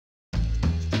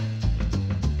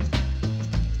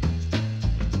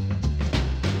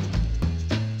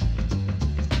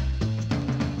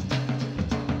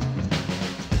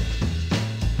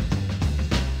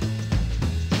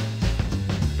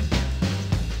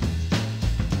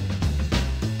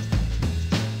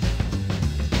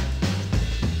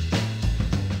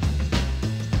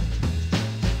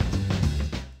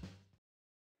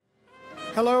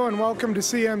Hello and welcome to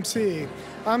CMC.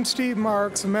 I'm Steve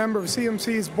Marks, a member of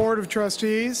CMC's Board of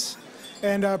Trustees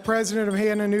and President of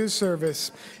Hannah News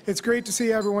Service. It's great to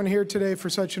see everyone here today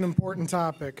for such an important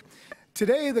topic.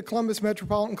 Today, the Columbus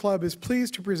Metropolitan Club is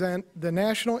pleased to present the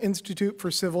National Institute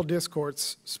for Civil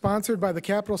Discourse, sponsored by the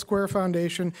Capitol Square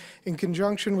Foundation in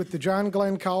conjunction with the John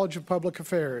Glenn College of Public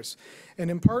Affairs, and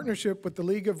in partnership with the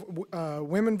League of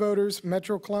Women Voters,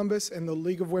 Metro Columbus, and the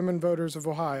League of Women Voters of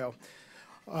Ohio.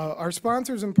 Our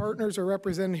sponsors and partners are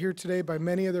represented here today by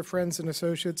many of their friends and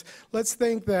associates. Let's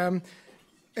thank them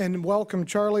and welcome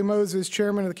Charlie Moses,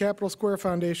 Chairman of the Capitol Square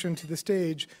Foundation, to the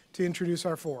stage to introduce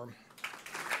our forum.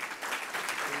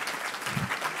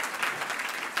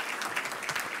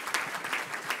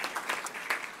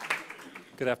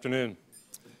 Good afternoon.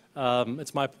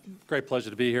 It's my great pleasure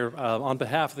to be here. On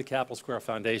behalf of the Capitol Square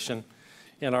Foundation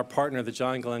and our partner, the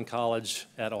John Glenn College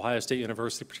at Ohio State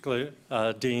University, particularly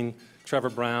Dean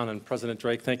Trevor Brown and President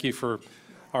Drake, thank you for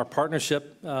our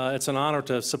partnership. It's an honor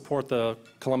to support the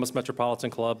Columbus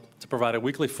Metropolitan Club to provide a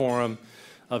weekly forum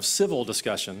of civil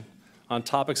discussion on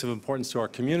topics of importance to our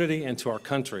community and to our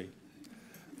country.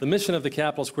 The mission of the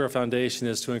Capitol Square Foundation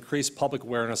is to increase public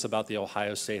awareness about the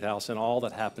Ohio State House and all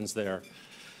that happens there.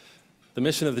 The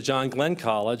mission of the John Glenn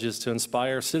College is to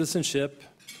inspire citizenship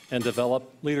and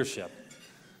develop leadership.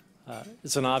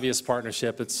 It's an obvious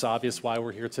partnership. It's obvious why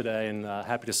we're here today, and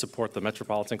happy to support the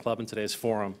Metropolitan Club in today's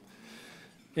forum.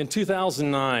 In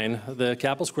 2009, the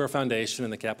Capitol Square Foundation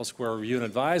and the Capitol Square Review and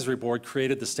Advisory Board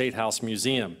created the State House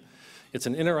Museum. It's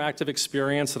an interactive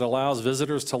experience that allows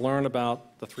visitors to learn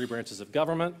about the three branches of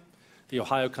government, the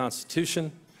Ohio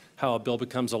Constitution, how a bill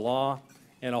becomes a law,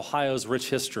 and Ohio's rich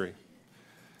history.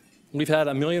 We've had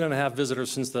 1.5 million visitors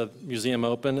since the museum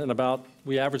opened, and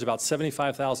we average about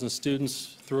 75,000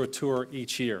 students through a tour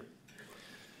each year.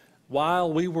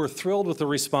 While we were thrilled with the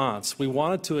response, we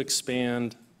wanted to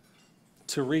expand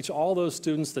to reach all those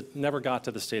students that never got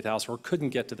to the State House or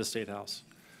couldn't get to the State House.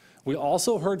 We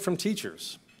also heard from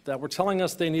teachers that were telling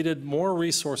us they needed more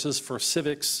resources for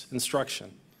civics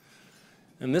instruction.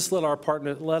 And this led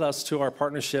us to our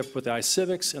partnership with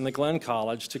iCivics and the Glenn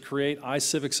College to create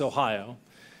iCivics Ohio,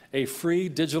 a free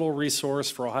digital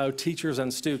resource for Ohio teachers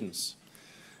and students.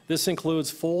 This includes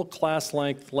full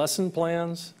class-length lesson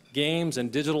plans, games,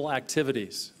 and digital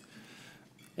activities.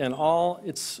 And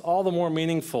it's all the more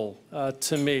meaningful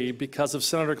to me because of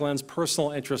Senator Glenn's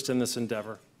personal interest in this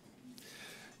endeavor.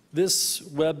 This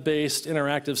web-based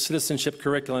interactive citizenship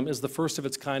curriculum is the first of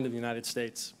its kind in the United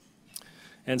States.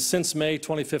 And since May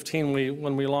 2015,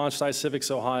 when we launched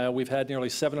iCivics Ohio, we've had nearly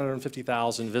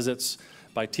 750,000 visits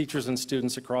by teachers and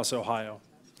students across Ohio.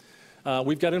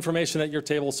 We've got information at your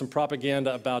table, some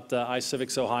propaganda about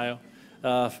iCivics Ohio.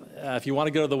 If you want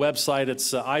to go to the website,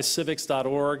 it's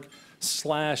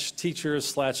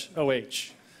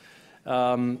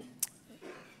icivics.org/teachers/OH.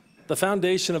 The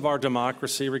foundation of our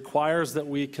democracy requires that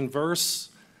we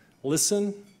converse,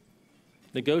 listen,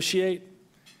 negotiate,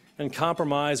 and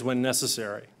compromise when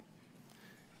necessary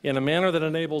in a manner that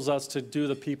enables us to do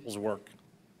the people's work.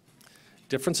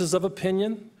 Differences of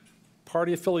opinion,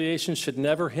 party affiliation should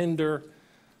never hinder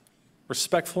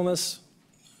respectfulness,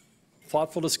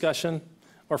 thoughtful discussion,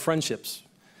 or friendships,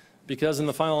 because in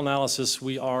the final analysis,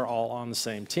 we are all on the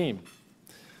same team.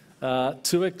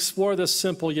 To explore this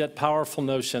simple yet powerful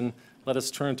notion, let us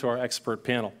turn to our expert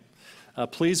panel.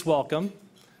 Please welcome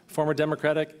former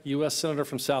Democratic U.S. Senator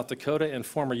from South Dakota and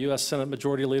former U.S. Senate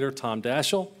Majority Leader Tom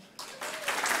Daschle.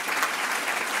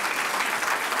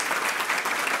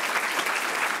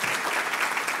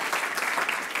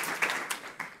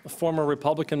 A former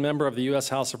Republican member of the U.S.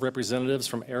 House of Representatives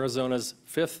from Arizona's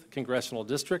 5th Congressional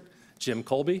District, Jim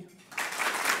Colby.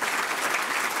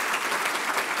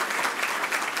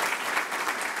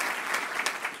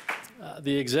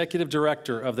 The Executive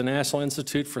Director of the National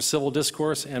Institute for Civil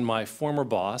Discourse and my former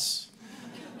boss,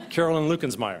 Carolyn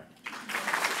Lukensmeyer.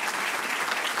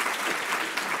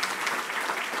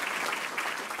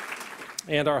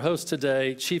 And our host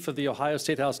today, Chief of the Ohio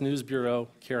State House News Bureau,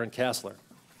 Karen Kassler.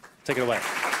 Take it away.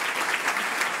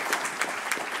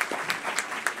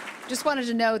 Just wanted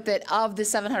to note that of the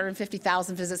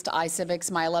 750,000 visits to iCivics,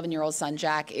 my 11-year-old son,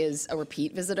 Jack, is a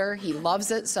repeat visitor. He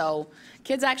loves it, so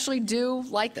kids actually do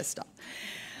like this stuff.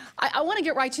 I want to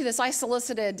get right to this. I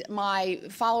solicited my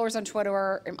followers on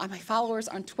Twitter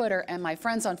and my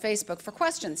friends on Facebook for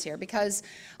questions here, because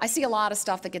I see a lot of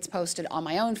stuff that gets posted on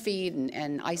my own feed,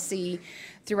 and I see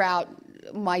throughout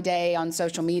my day on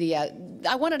social media.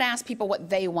 I wanted to ask people what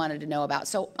they wanted to know about.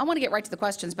 So I want to get right to the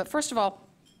questions, but first of all,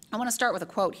 I want to start with a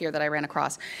quote here that I ran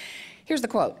across. Here's the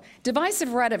quote.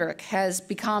 Divisive rhetoric has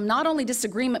become not only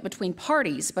disagreement between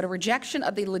parties, but a rejection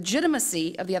of the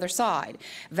legitimacy of the other side,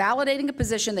 validating a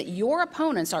position that your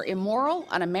opponents are immoral,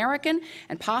 un-American,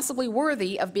 and possibly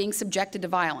worthy of being subjected to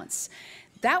violence.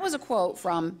 That was a quote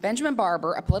from Benjamin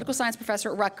Barber, a political science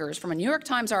professor at Rutgers, from a New York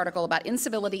Times article about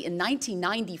incivility in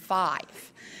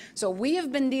 1995. So we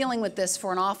have been dealing with this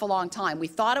for an awful long time. We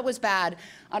thought it was bad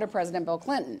under President Bill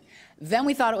Clinton. Then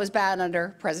we thought it was bad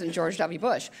under President George W.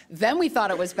 Bush. Then we thought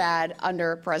it was bad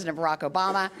under President Barack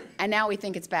Obama. And now we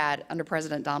think it's bad under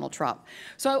President Donald Trump.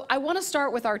 So I want to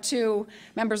start with our two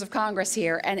members of Congress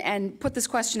here and put this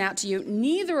question out to you.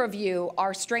 Neither of you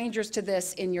are strangers to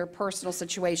this in your personal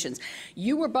situations.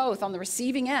 You were both on the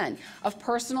receiving end of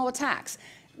personal attacks,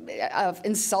 of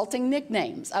insulting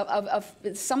nicknames, of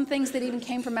some things that even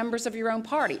came from members of your own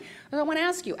party. And I want to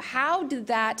ask you, how did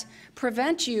that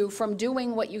prevent you from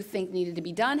doing what you think needed to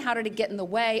be done? How did it get in the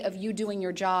way of you doing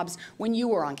your jobs when you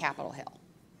were on Capitol Hill?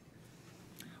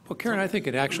 Well, Karen, I think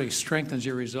it actually strengthens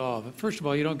your resolve. First of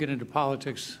all, you don't get into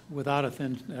politics without a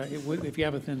thin, if you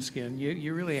have a thin skin.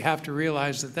 You really have to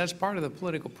realize that that's part of the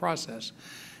political process.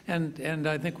 And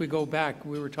I think we go back,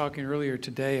 we were talking earlier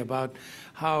today about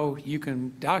how you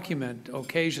can document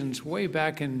occasions way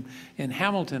back in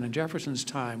Hamilton and Jefferson's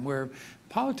time where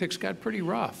politics got pretty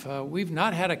rough. We've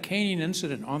not had a caning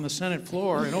incident on the Senate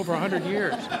floor in over 100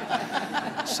 years.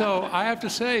 So I have to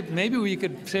say, maybe we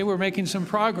could say we're making some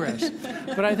progress.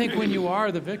 But I think when you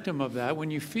are the victim of that,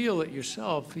 when you feel it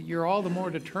yourself, you're all the more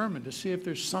determined to see if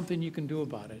there's something you can do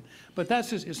about it. But that's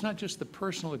just, it's not just the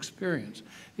personal experience.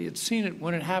 It's seen it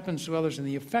when it happens to others and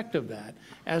the effect of that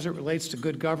as it relates to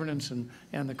good governance and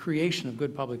the creation of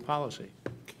good public policy.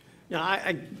 Yeah,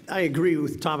 I agree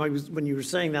with Tom. When you were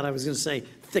saying that, I was going to say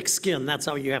thick skin. That's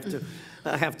how you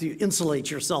have to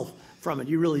insulate yourself from it.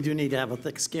 You really do need to have a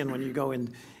thick skin when you go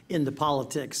into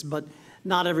politics. But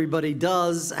not everybody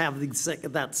does have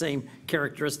that same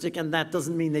characteristic, and that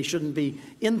doesn't mean they shouldn't be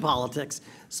in politics.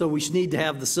 So we need to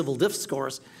have the civil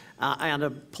discourse and a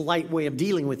polite way of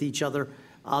dealing with each other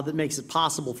that makes it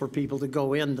possible for people to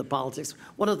go into politics.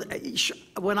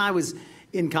 When I was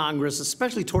in Congress,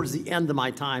 especially towards the end of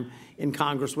my time in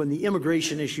Congress, when the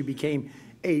immigration issue became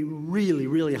a really,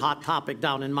 really hot topic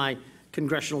down in my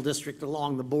congressional district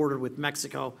along the border with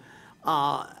Mexico,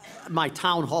 my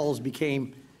town halls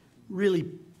became really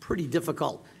pretty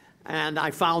difficult. And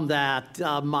I found that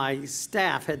my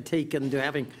staff had taken to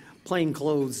having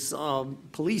plainclothes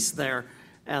police there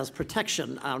as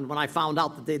protection. And when I found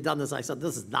out that they'd done this, I said,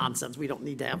 this is nonsense. We don't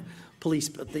need to have police,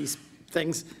 but these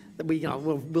things that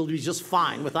we'll be just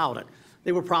fine without it.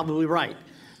 They were probably right.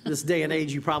 This day and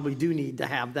age, you probably do need to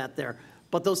have that there.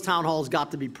 But those town halls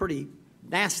got to be pretty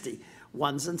nasty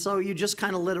ones. And so you just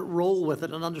kind of let it roll with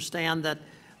it and understand that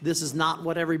this is not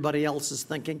what everybody else is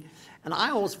thinking. And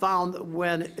I always found that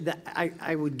when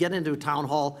I would get into a town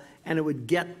hall and it would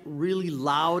get really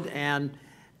loud and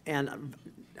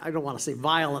I don't want to say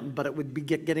violent, but it would be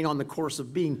getting on the course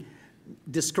of being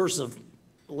discursive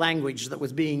language that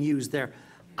was being used there,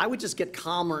 I would just get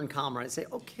calmer and calmer. I'd say,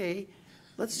 okay,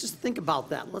 let's just think about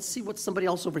that. Let's see what somebody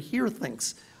else over here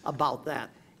thinks about that.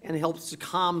 And it helps to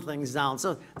calm things down.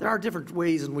 So there are different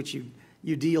ways in which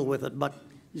you deal with it, but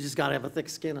you just got to have a thick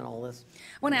skin in all this.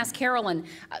 I want to ask Carolyn,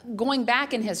 going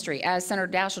back in history, as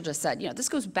Senator Daschle just said, this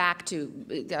goes back to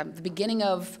the beginning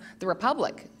of the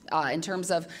Republic in terms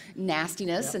of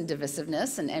nastiness and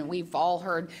divisiveness, and we've all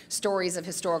heard stories of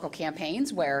historical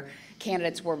campaigns where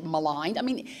candidates were maligned. I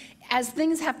mean, as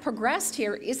things have progressed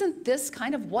here, isn't this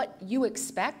kind of what you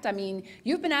expect? I mean,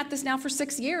 you've been at this now for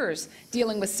 6 years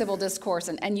dealing with civil discourse,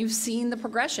 and you've seen the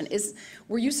progression.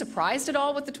 Were you surprised at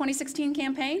all with the 2016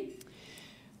 campaign?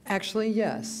 Actually,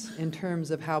 yes, in terms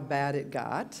of how bad it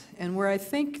got. And where I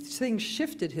think things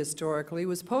shifted historically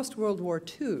was post-World War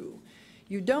II.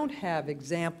 You don't have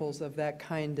examples of that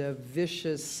kind of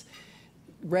vicious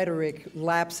rhetoric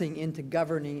lapsing into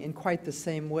governing in quite the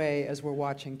same way as we're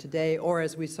watching today or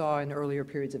as we saw in earlier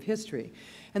periods of history.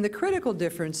 And the critical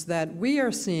difference that we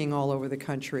are seeing all over the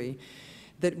country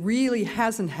that really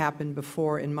hasn't happened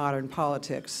before in modern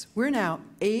politics. We're now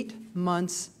 8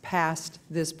 months past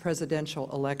this presidential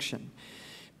election.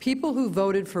 People who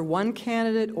voted for one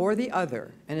candidate or the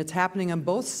other, and it's happening on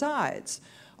both sides,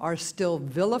 are still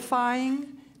vilifying,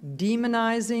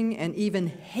 demonizing, and even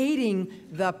hating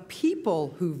the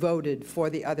people who voted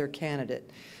for the other candidate.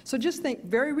 So just think,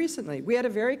 very recently, we had a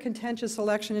very contentious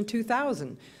election in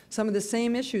 2000, some of the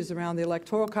same issues around the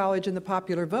Electoral College and the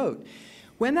popular vote.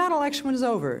 When that election was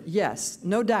over, yes,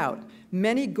 no doubt,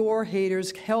 many Gore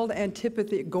haters held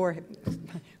antipathy, Gore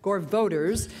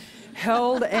voters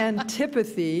held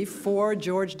antipathy for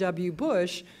George W.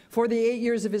 Bush for the 8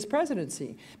 years of his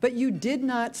presidency. But you did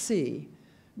not see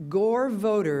Gore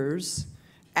voters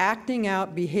acting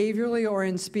out behaviorally or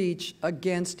in speech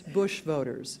against Bush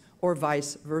voters, or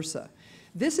vice versa.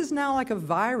 This is now like a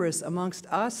virus amongst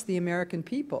us, the American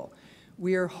people.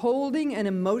 We are holding an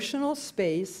emotional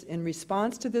space in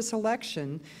response to this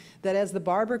election that, as the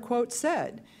Barber quote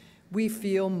said, we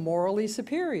feel morally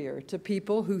superior to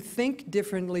people who think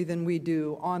differently than we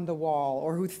do on the wall,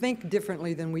 or who think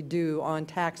differently than we do on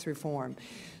tax reform.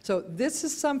 So this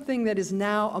is something that is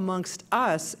now amongst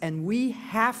us, and we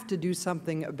have to do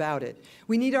something about it.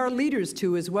 We need our leaders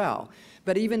to as well.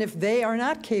 But even if they are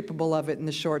not capable of it in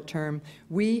the short term,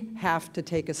 we have to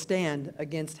take a stand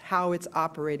against how it's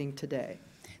operating today.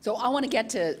 So I want to get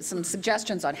to some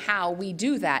suggestions on how we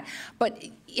do that. But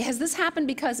has this happened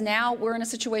because now we're in a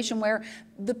situation where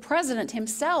the president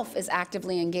himself is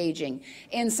actively engaging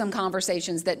in some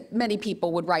conversations that many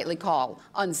people would rightly call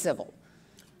uncivil?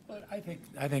 I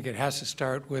think it has to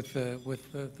start with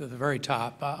the very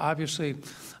top. Obviously,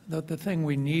 the thing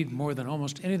we need more than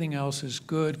almost anything else is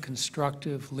good,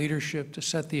 constructive leadership to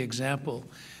set the example,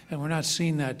 and we're not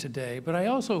seeing that today. But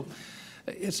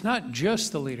it's not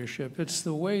just the leadership, it's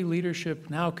the way leadership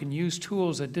now can use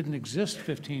tools that didn't exist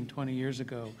 15, 20 years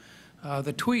ago.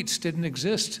 The tweets didn't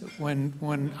exist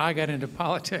when I got into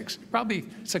politics. Probably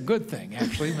it's a good thing,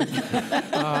 actually.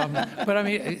 But I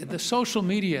mean, the social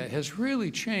media has really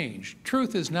changed.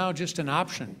 Truth is now just an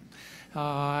option.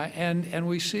 And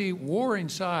we see warring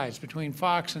sides between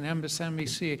Fox and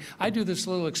MSNBC. I do this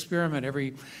little experiment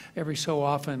every so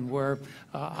often where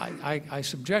I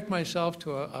subject myself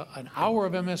to an hour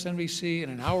of MSNBC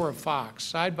and an hour of Fox,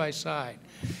 side by side.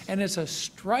 And it's a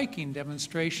striking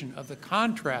demonstration of the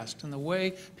contrast in the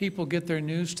way people get their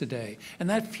news today. And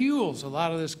that fuels a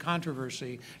lot of this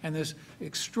controversy and this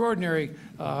extraordinary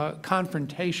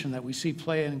confrontation that we see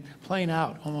playing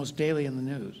out almost daily in the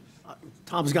news.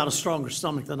 Tom's got a stronger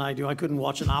stomach than I do. I couldn't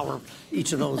watch an hour of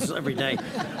each of those every day.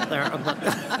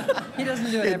 He doesn't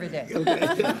do it every day.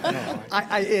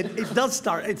 It does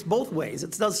start, it's both ways.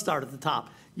 It does start at the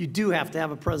top. You do have to have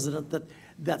a president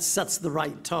that sets the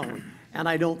right tone. And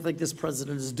I don't think this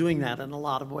president is doing that in a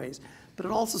lot of ways. But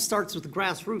it also starts with the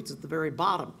grassroots at the very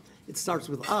bottom. It starts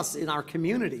with us in our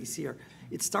communities here.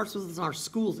 It starts with us in our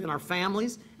schools, in our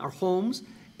families, our homes,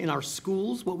 in our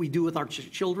schools, what we do with our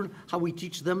children, how we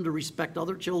teach them to respect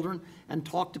other children and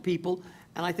talk to people.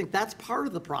 And I think that's part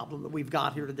of the problem that we've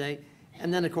got here today.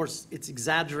 And then, of course, it's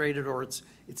exaggerated or it's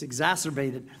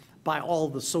exacerbated by all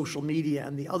the social media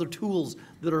and the other tools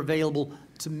that are available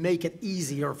to make it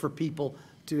easier for people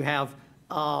to have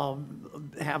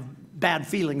bad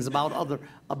feelings about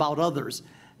others.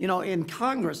 You know, in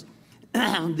Congress,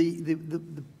 the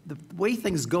way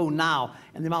things go now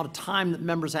and the amount of time that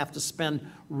members have to spend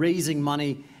raising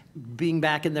money, being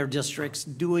back in their districts,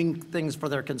 doing things for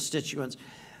their constituents,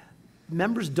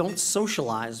 members don't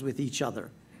socialize with each other.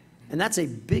 And that's a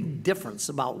big difference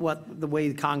about the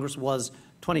way Congress was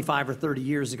 25 or 30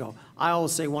 years ago. I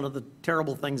always say one of the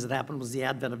terrible things that happened was the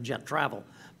advent of jet travel.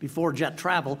 Before jet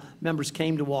travel, members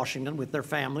came to Washington with their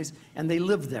families and they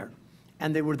lived there.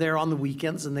 And they were there on the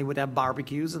weekends, and they would have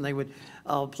barbecues, and they would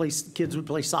kids would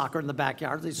play soccer in the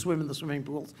backyard. They'd swim in the swimming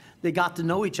pools. They got to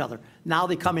know each other. Now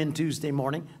they come in Tuesday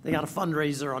morning. They got a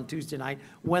fundraiser on Tuesday night.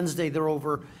 Wednesday they're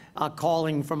over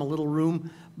calling from a little room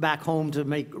back home to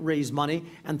raise money.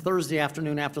 And Thursday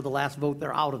afternoon after the last vote,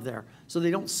 they're out of there. So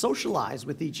they don't socialize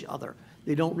with each other.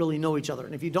 They don't really know each other.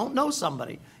 And if you don't know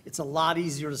somebody, it's a lot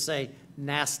easier to say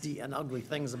nasty and ugly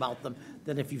things about them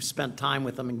than if you've spent time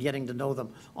with them and getting to know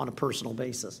them on a personal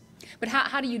basis. But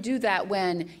how do you do that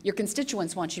when your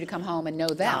constituents want you to come home and know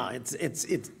them?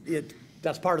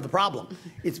 That's part of the problem.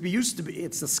 It's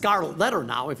the scarlet letter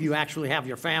now if you actually have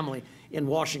your family in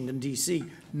Washington, D.C.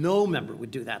 No member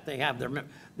would do that. They have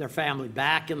their family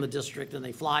back in the district and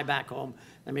they fly back home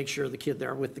and make sure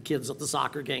they're with the kids at the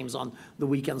soccer games on the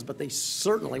weekends, but they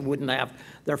certainly wouldn't have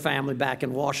their family back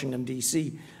in Washington,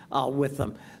 D.C. With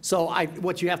them. So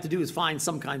what you have to do is find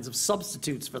some kinds of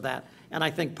substitutes for that. And I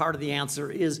think part of the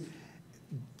answer is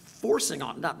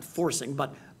not forcing,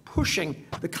 but pushing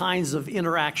the kinds of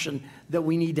interaction that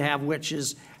we need to have, which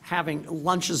is having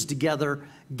lunches together,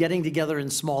 getting together in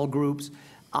small groups,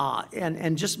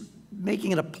 and just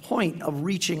making it a point of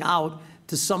reaching out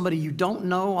to somebody you don't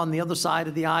know on the other side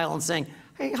of the aisle and saying,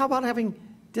 hey, how about having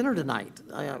dinner tonight.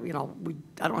 You know,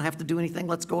 I don't have to do anything.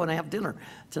 Let's go and have dinner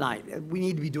tonight. We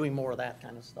need to be doing more of that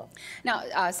kind of stuff.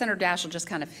 Now, Senator Daschle just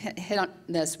kind of hit on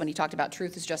this when he talked about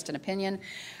truth is just an opinion.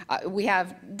 We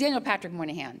have Daniel Patrick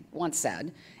Moynihan once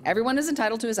said, everyone is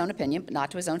entitled to his own opinion, but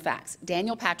not to his own facts.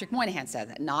 Daniel Patrick Moynihan said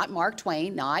that, not Mark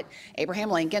Twain, not Abraham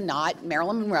Lincoln, not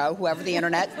Marilyn Monroe, whoever the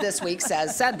internet this week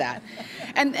said that.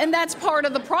 And that's part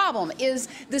of the problem, is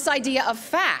this idea of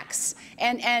facts.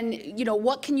 And you know,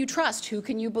 what can you trust? Who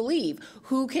can you believe?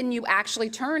 Who can you actually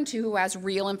turn to who has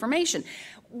real information?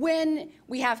 When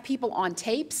we have people on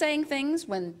tape saying things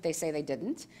when they say they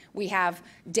didn't, we have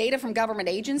data from government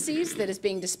agencies that is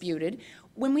being disputed.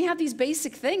 When we have these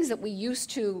basic things that we used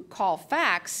to call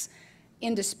facts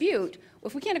in dispute,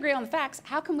 if we can't agree on the facts,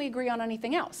 how can we agree on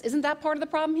anything else? Isn't that part of the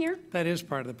problem here? That is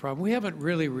part of the problem. We haven't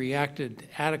really reacted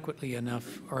adequately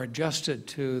enough or adjusted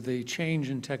to the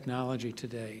change in technology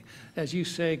today. As you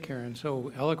say, Karen,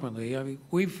 so eloquently, I mean,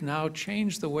 we've now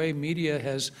changed the way media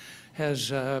has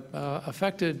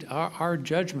affected our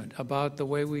judgment about the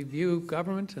way we view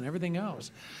government and everything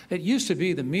else. It used to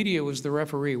be the media was the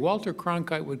referee. Walter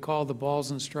Cronkite would call the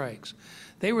balls and strikes.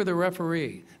 They were the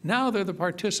referee. Now they're the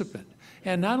participant.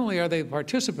 And not only are they a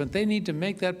participant, they need to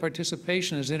make that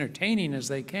participation as entertaining as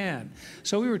they can.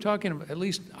 So we were talking, at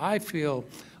least I feel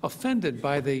offended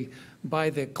by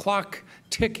the clock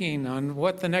ticking on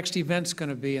what the next event's going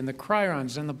to be, and the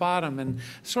chyrons in the bottom, and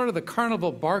sort of the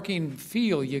carnival barking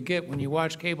feel you get when you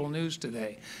watch cable news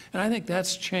today. And I think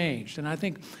that's changed. And I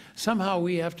think somehow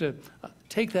we have to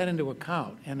take that into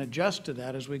account and adjust to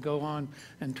that as we go on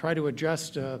and try to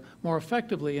adjust more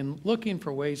effectively in looking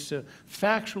for ways to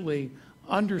factually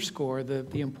underscore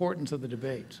the importance of the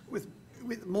debates. With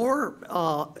more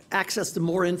access to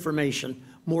more information,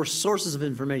 more sources of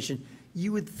information,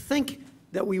 you would think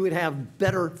that we would have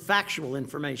better factual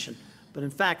information. But in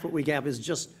fact, what we have is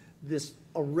just this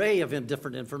array of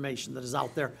different information that is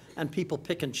out there, and people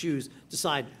pick and choose,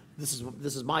 decide, this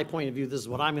is my point of view, this is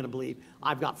what I'm going to believe,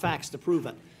 I've got facts to prove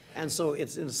it. And so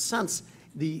it's, in a sense,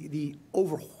 the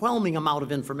overwhelming amount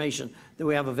of information that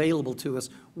we have available to us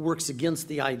works against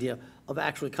the idea of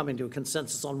actually coming to a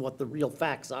consensus on what the real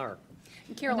facts are.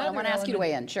 Caroline, I want to ask you to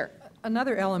weigh in. Sure.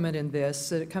 Another element in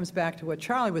this, it comes back to what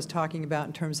Charlie was talking about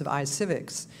in terms of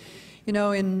iCivics. You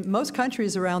know, in most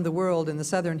countries around the world, in the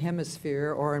Southern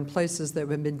Hemisphere, or in places that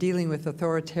have been dealing with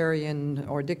authoritarian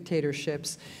or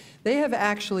dictatorships, they have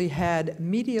actually had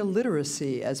media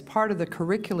literacy as part of the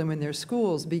curriculum in their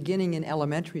schools beginning in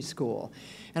elementary school.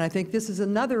 And I think this is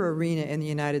another arena in the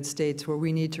United States where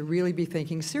we need to really be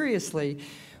thinking seriously.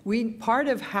 Part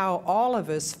of how all of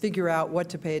us figure out what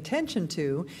to pay attention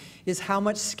to is how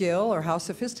much skill or how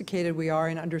sophisticated we are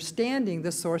in understanding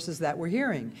the sources that we're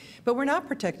hearing. But we're not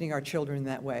protecting our children in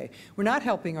that way. We're not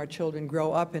helping our children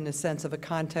grow up in a sense of a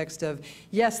context of,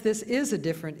 yes, this is a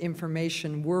different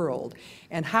information world.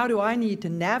 And how do I need to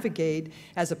navigate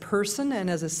as a person and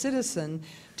as a citizen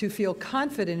to feel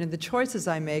confident in the choices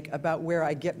I make about where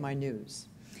I get my news?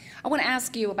 I want to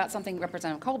ask you about something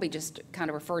Representative Colby just kind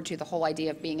of referred to, the whole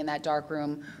idea of being in that dark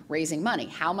room raising money.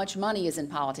 How much money is in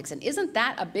politics? And isn't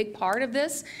that a big part of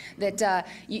this? That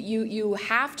you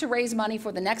have to raise money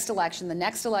for the next election. The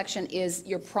next election is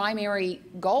your primary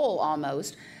goal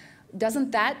almost. Doesn't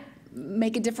that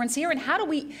make a difference here? And how do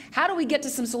we get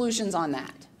to some solutions on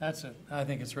that? That's it. I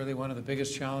think it's really one of the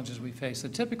biggest challenges we face. The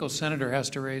typical senator has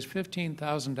to raise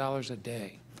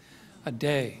 $15,000 a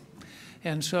day.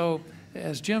 And so,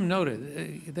 as Jim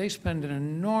noted, they spend an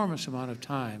enormous amount of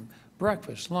time,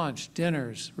 breakfast, lunch,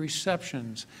 dinners,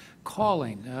 receptions,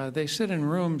 calling. They sit in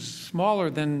rooms smaller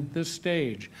than this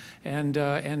stage and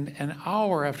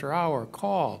hour after hour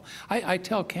call. I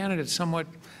tell candidates somewhat,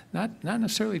 not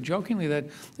necessarily jokingly, that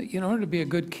in order to be a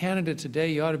good candidate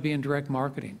today, you ought to be in direct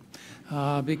marketing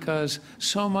because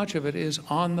so much of it is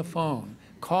on the phone,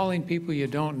 calling people you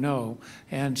don't know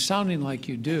and sounding like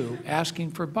you do,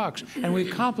 asking for bucks. And we've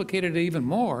complicated it even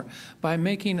more by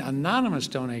making anonymous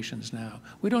donations now.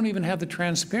 We don't even have the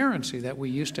transparency that we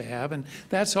used to have, and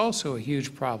that's also a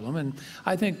huge problem. And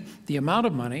I think the amount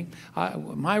of money,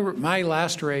 my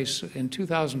last race in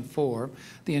 2004,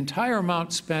 the entire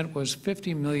amount spent was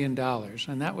 $50 million,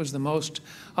 and that was the most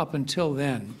up until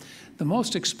then. The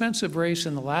most expensive race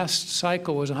in the last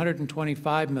cycle was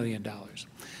 $125 million.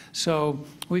 So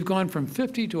we've gone from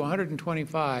 50 to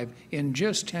 125 in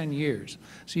just 10 years.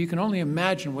 So you can only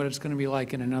imagine what it's going to be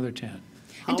like in another 10.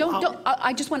 And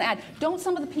I just want to add, don't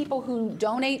some of the people who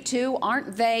donate too,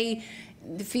 aren't they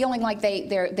feeling like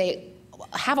they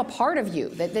have a part of you?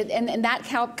 And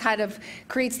that kind of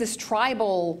creates this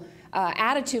tribal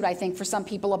attitude, I think, for some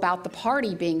people about the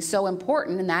party being so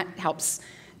important, and that helps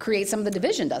create some of the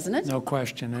division, doesn't it? No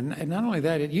question. And not only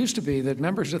that, it used to be that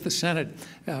members of the Senate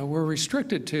were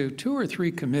restricted to 2 or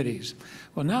 3 committees.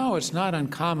 Well, now it's not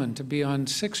uncommon to be on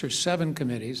 6 or 7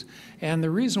 committees. And the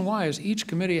reason why is each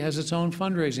committee has its own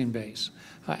fundraising base.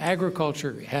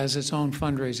 Agriculture has its own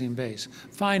fundraising base.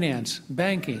 Finance,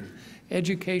 banking,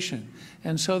 education.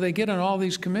 And so they get on all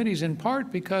these committees in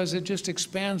part because it just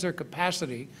expands their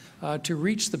capacity to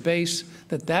reach the base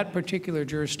that that particular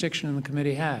jurisdiction in the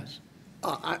committee has.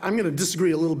 I'm going to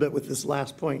disagree a little bit with this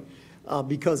last point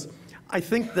because I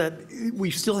think that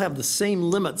we still have the same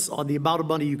limits on the amount of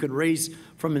money you could raise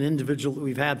from an individual that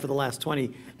we've had for the last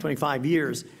 20, 25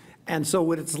 years. And so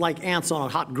when it's like ants on a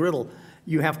hot griddle,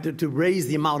 you have to raise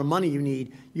the amount of money you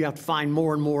need, you have to find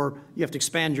more and more, you have to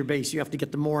expand your base, you have to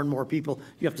get to more and more people,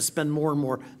 you have to spend more and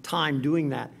more time doing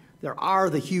that. There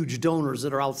are the huge donors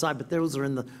that are outside, but those are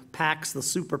in the PACs, the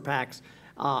super PACs,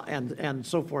 and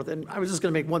so forth. And I was just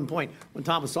going to make one point when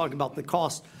Tom was talking about the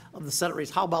cost of the Senate race.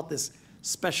 How about this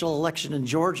special election in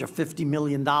Georgia, $50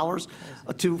 million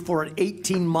for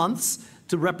 18 months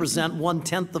to represent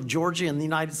 1/10 of Georgia in the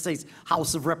United States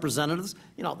House of Representatives?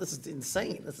 You know, this is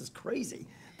insane. This is crazy,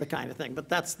 the kind of thing. But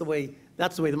that's the way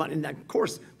the money. And of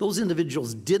course, those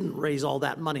individuals didn't raise all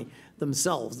that money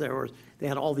themselves. They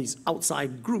had all these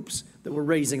outside groups that were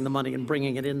raising the money and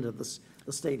bringing it into the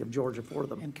state of Georgia for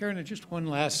them. And Karen, just one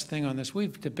last thing on this.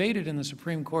 We've debated in the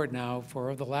Supreme Court now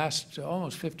for the last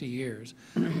almost 50 years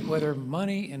whether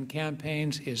money in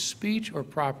campaigns is speech or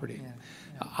property. Yeah.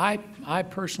 I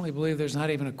personally believe there's not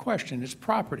even a question. It's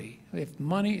property. If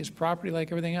money is property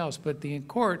like everything else, but the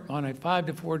court on a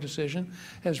 5-4 decision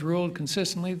has ruled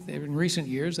consistently in recent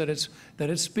years that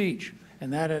it's speech,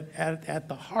 and that at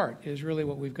the heart is really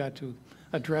what we've got to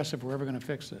address if we're ever going to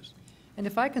fix this. And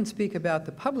if I can speak about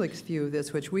the public's view of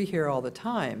this, which we hear all the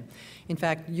time. In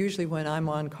fact, usually when I'm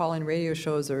on call-in radio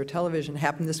shows or television,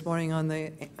 happened this morning on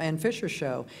the Ann Fisher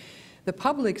show, the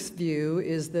public's view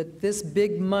is that this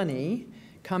big money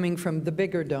coming from the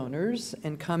bigger donors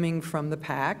and coming from the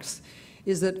PACs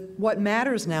is that what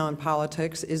matters now in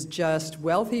politics is just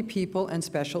wealthy people and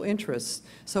special interests.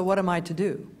 So what am I to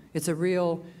do? It's a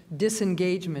real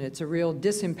disengagement. It's a real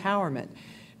disempowerment.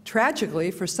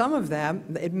 Tragically, for some of them,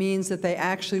 it means that they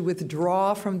actually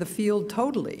withdraw from the field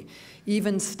totally,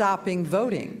 even stopping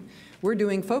voting. We're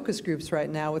doing focus groups right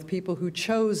now with people who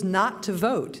chose not to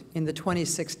vote in the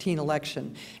 2016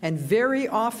 election. And very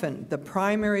often, the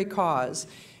primary cause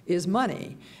is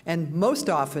money. And most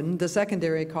often, the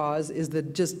secondary cause is the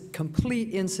just complete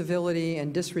incivility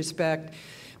and disrespect.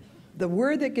 The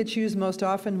word that gets used most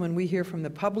often when we hear from the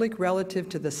public relative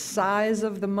to the size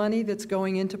of the money that's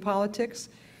going into politics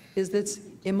is that's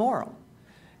immoral.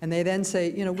 And they then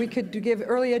say, you know, we could give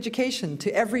early education to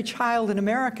every child in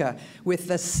America with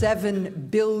the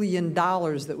 $7 billion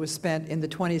that was spent in the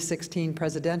 2016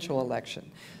 presidential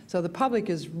election. So the public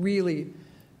is really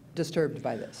disturbed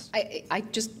by this. I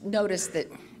just noticed that,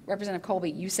 Representative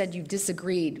Colby, you said you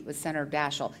disagreed with Senator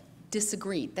Daschle.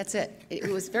 Disagreed. That's it. It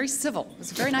was very civil. It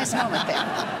was a very nice moment there.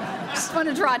 Just want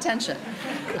to draw attention.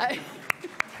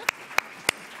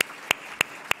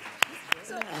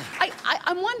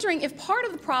 I'm wondering if part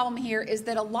of the problem here is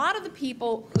that a lot of the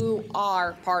people who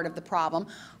are part of the problem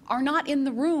are not in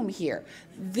the room here.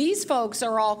 These folks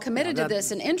are all committed to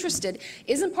this and interested.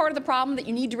 Isn't part of the problem that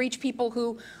you need to reach people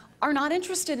who are not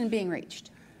interested in being reached?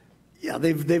 Yeah,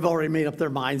 they've already made up their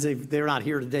minds. They're not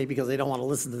here today because they don't want to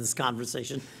listen to this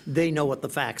conversation. They know what the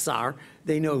facts are.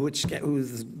 They know who's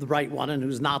the right one and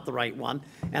who's not the right one.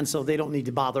 And so they don't need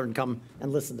to bother and come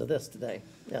and listen to this today.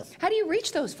 Yes. How do you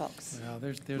reach those folks? Well,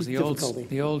 there's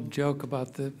the old joke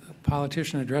about the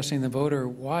politician addressing the voter.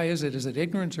 Why is it? Is it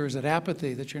ignorance or is it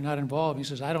apathy that you're not involved? He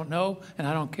says, I don't know and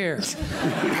I don't care.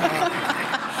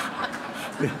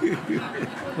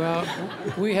 Well,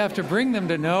 we have to bring them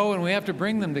to know and we have to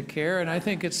bring them to care. And I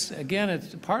think it's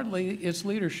partly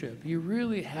leadership. You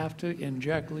really have to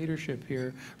inject leadership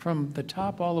here from the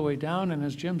top all the way down. And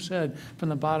as Jim said, from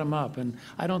the bottom up. And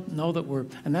I don't know that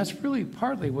and that's really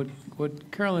partly what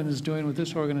Carolyn is doing with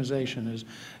this organization is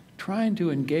trying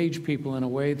to engage people in a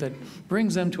way that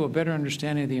brings them to a better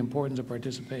understanding of the importance of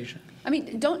participation. I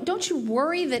mean, don't you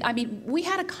worry that, I mean, we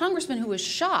had a congressman who was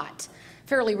shot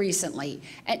fairly recently.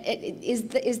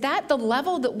 Is that the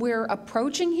level that we're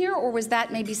approaching here, or was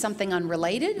that maybe something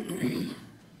unrelated?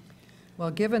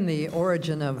 Well, given the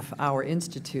origin of our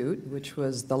institute, which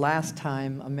was the last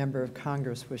time a member of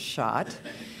Congress was shot,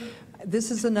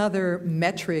 this is another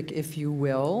metric, if you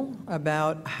will,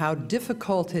 about how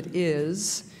difficult it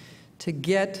is to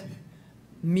get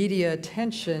media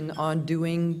attention on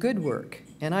doing good work.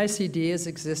 NICD has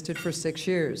existed for 6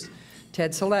 years.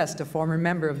 Ted Celeste, a former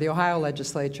member of the Ohio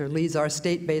legislature, leads our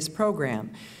state-based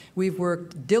program. We've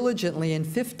worked diligently in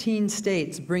 15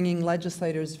 states, bringing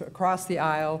legislators across the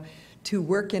aisle to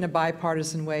work in a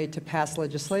bipartisan way to pass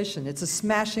legislation. It's a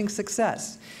smashing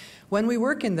success. When we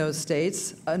work in those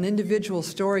states, an individual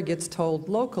story gets told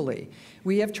locally.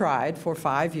 We have tried for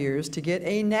 5 years to get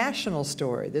a national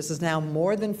story. This is now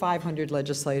more than 500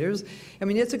 legislators. I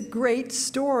mean, it's a great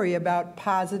story about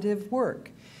positive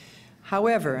work.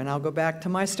 However, and I'll go back to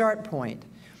my start point,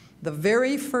 the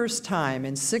very first time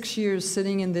in 6 years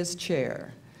sitting in this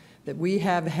chair that we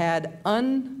have had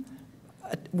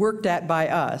worked at by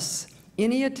us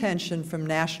any attention from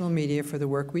national media for the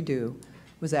work we do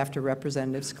was after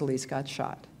Representative Scalise got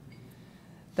shot.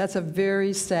 That's a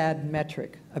very sad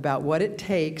metric about what it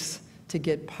takes to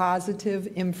get positive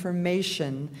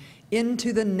information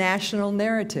into the national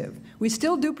narrative. We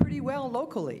still do pretty well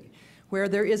locally, where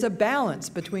there is a balance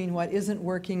between what isn't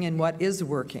working and what is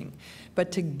working.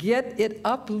 But to get it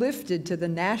uplifted to the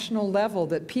national level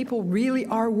that people really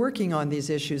are working on these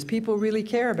issues, people really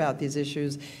care about these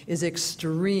issues, is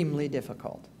extremely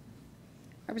difficult.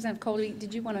 Representative Colby,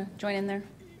 did you want to join in there?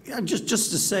 Yeah, just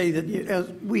to say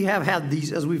that we have had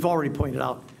these, as we've already pointed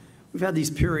out, we've had these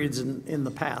periods in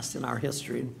the past in our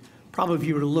history. Probably if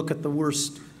you were to look at the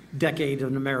worst decade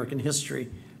in American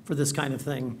history for this kind of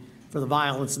thing, for the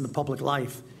violence in the public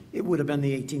life, it would have been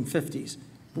the 1850s.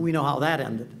 But we know how that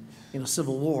ended, in a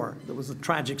civil war. That was a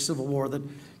tragic civil war that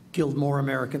killed more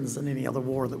Americans than any other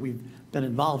war that we've been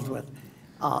involved with.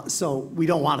 So we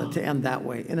don't want it to end that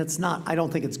way. And it's not, I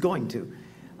don't think it's going to.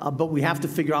 But we have to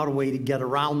figure out a way to get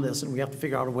around this, and we have to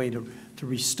figure out a way to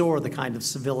restore the kind of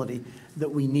civility that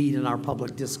we need in our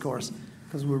public discourse,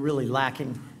 because we're really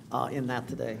lacking in that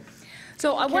today.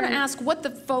 So I want to ask what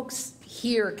the folks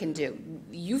here can do.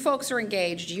 You folks are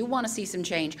engaged. You want to see some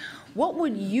change. What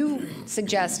would you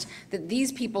suggest that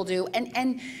these people do?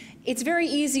 And it's very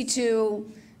easy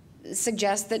to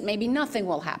suggest that maybe nothing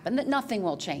will happen, that nothing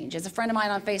will change. As a friend of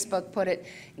mine on Facebook put it,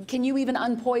 can you even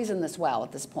unpoison this well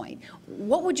at this point?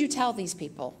 What would you tell these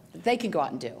people that they can go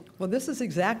out and do? Well, this is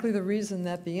exactly the reason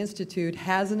that the Institute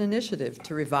has an initiative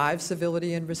to revive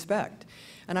civility and respect.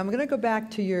 And I'm going to go back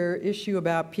to your issue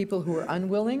about people who are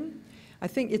unwilling. I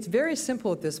think it's very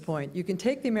simple at this point. You can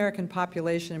take the American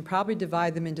population and probably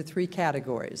divide them into 3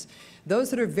 categories. Those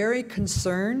that are very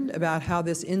concerned about how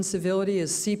this incivility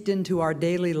is seeped into our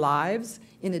daily lives,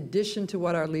 in addition to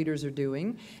what our leaders are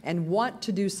doing, and want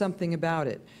to do something about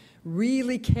it,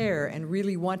 really care and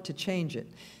really want to change it.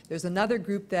 There's another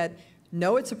group that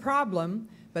know it's a problem,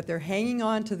 but they're hanging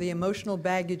on to the emotional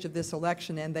baggage of this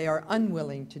election and they are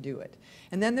unwilling to do it.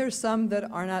 And then there's some that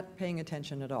are not paying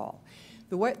attention at all.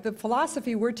 The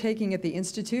philosophy we're taking at the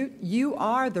Institute, you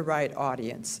are the right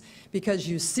audience because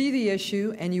you see the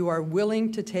issue and you are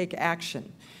willing to take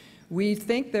action. We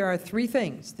think there are 3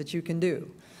 things that you can do.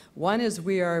 One is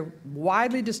we are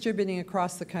widely distributing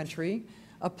across the country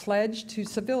a pledge to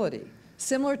civility,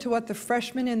 similar to what the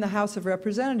freshmen in the House of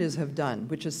Representatives have done,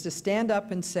 which is to stand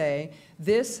up and say,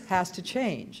 this has to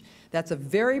change. That's a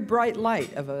very bright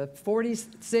light of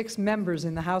 46 members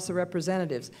in the House of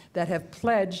Representatives that have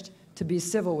pledged to be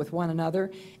civil with one another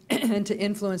and to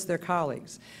influence their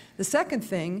colleagues. The second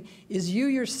thing is you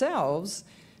yourselves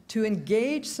to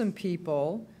engage some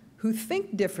people who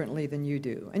think differently than you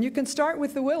do. And you can start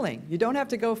with the willing. You don't have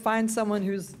to go find someone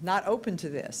who's not open to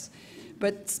this.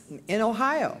 But in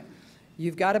Ohio,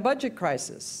 you've got a budget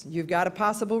crisis. You've got a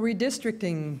possible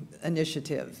redistricting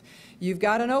initiative. You've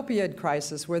got an opioid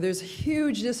crisis where there's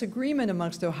huge disagreement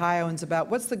amongst Ohioans about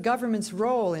what's the government's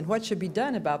role and what should be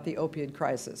done about the opioid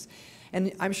crisis.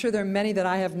 And I'm sure there are many that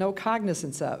I have no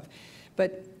cognizance of.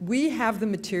 But we have the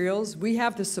materials, we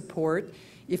have the support,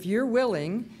 if you're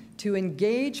willing to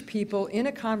engage people in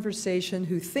a conversation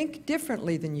who think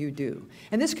differently than you do.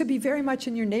 And this could be very much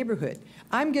in your neighborhood.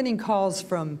 I'm getting calls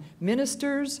from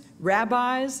ministers,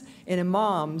 rabbis, and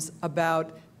imams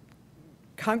about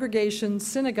congregations,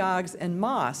 synagogues, and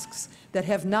mosques that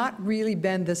have not really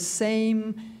been the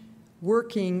same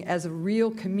working as a real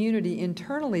community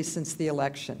internally since the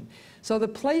election. So the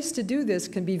place to do this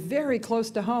can be very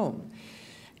close to home.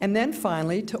 And then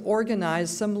finally, to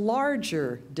organize some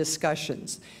larger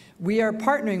discussions. We are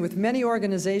partnering with many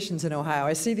organizations in Ohio.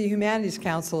 I see the Humanities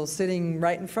Council sitting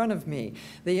right in front of me,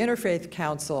 the Interfaith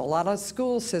Council, a lot of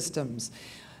school systems.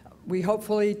 We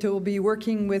hopefully will be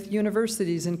working with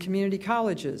universities and community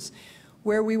colleges,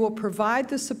 where we will provide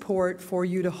the support for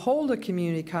you to hold a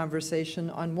community conversation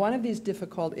on one of these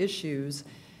difficult issues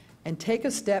and take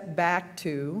a step back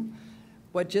to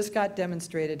what just got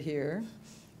demonstrated here.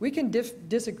 We can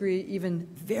disagree even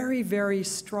very, very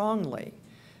strongly,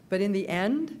 but in the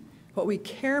end, What we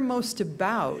care most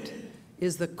about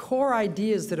is the core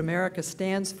ideas that America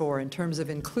stands for in terms of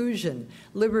inclusion,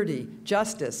 liberty,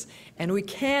 justice, and we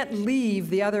can't leave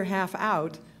the other half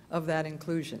out of that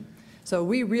inclusion. So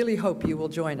we really hope you will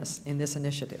join us in this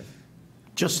initiative.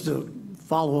 Just to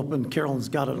follow up, and Carolyn's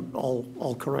got it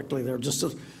all correctly there, just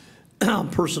a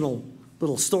personal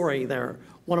little story there.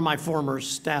 One of my former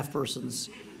staff persons,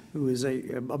 who is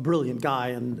a brilliant guy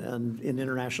in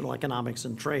international economics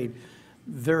and trade,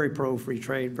 very pro-free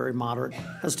trade, very moderate,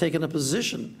 has taken a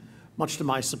position, much to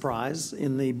my surprise,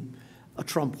 in a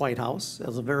Trump White House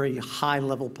as a very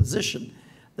high-level position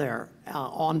there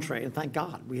on trade. And thank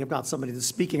God we have got somebody that's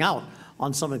speaking out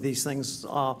on some of these things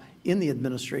in the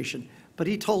administration. But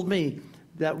he told me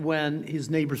that when his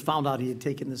neighbors found out he had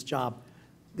taken this job,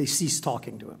 they ceased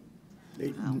talking to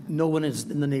him. No one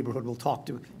in the neighborhood will talk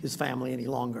to his family any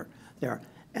longer there.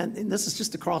 And this is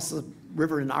just across the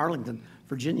river in Arlington,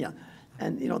 Virginia.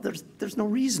 And, you know, there's no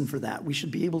reason for that. We should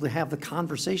be able to have the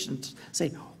conversation to say,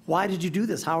 why did you do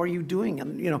this? How are you doing?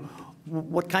 And, you know,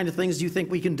 what kind of things do you think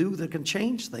we can do that can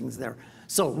change things there?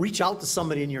 So reach out to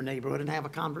somebody in your neighborhood and have a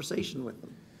conversation with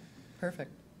them.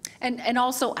 Perfect. And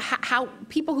also how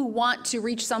people who want to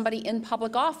reach somebody in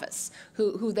public office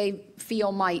who they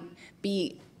feel might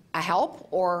be a help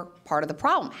or part of the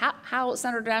problem. How,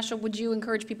 Senator Daschle, would you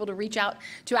encourage people to reach out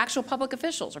to actual public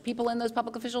officials or people in those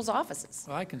public officials' offices?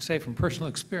 Well, I can say from personal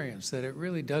experience that it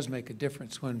really does make a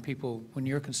difference when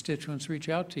your constituents reach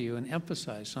out to you and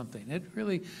emphasize something. It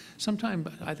really, sometimes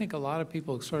I think a lot of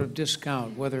people sort of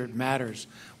discount whether it matters,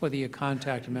 whether you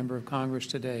contact a member of Congress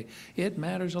today. It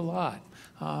matters a lot.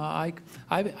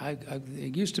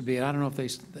 It used to be, and I don't know if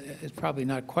it's probably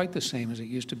not quite the same as it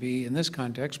used to be in this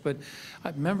context, but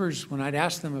members, when I'd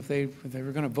ask them if they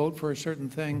were going to vote for a certain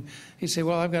thing, he'd say,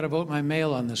 well, I've got to vote my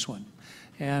mail on this one.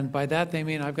 And by that they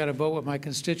mean I've got to vote what my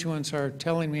constituents are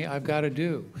telling me I've got to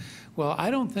do. Well,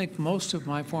 I don't think most of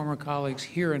my former colleagues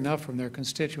hear enough from their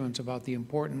constituents about the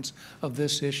importance of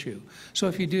this issue. So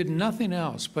if you did nothing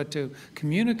else but to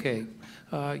communicate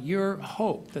your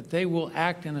hope that they will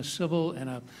act in a civil and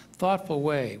a thoughtful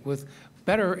way with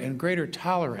better and greater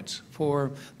tolerance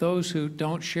for those who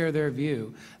don't share their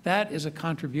view, that is a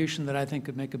contribution that I think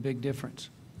could make a big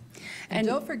difference. And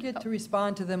don't forget to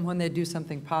respond to them when they do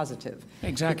something positive.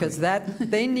 Exactly. Because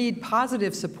they need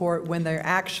positive support when they're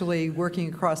actually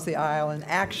working across the aisle and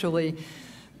actually,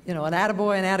 you know, an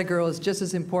attaboy and attagirl is just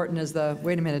as important as the,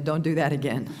 wait a minute, don't do that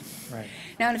again. Right.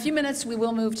 Now, in a few minutes, we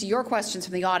will move to your questions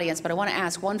from the audience, but I want to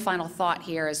ask one final thought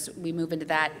here as we move into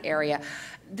that area.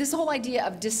 This whole idea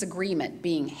of disagreement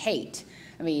being hate,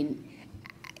 I mean,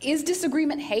 is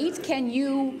disagreement hate? Can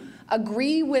you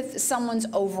agree with someone's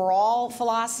overall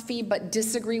philosophy but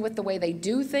disagree with the way they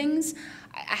do things?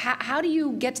 How do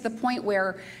you get to the point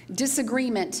where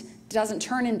disagreement doesn't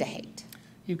turn into hate?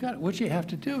 What you have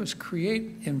to do is create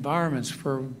environments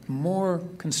for more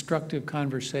constructive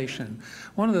conversation.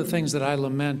 One of the things that I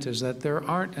lament is that there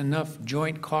aren't enough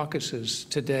joint caucuses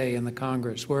today in the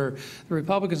Congress where the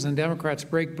Republicans and Democrats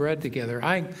break bread together.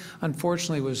 I,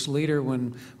 unfortunately, was leader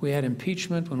when we had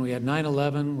impeachment, when we had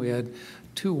 9/11, we had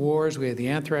 2 wars, we had the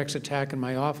anthrax attack in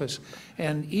my office,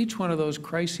 and each one of those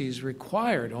crises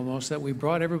required almost that we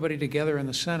brought everybody together in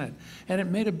the Senate, and it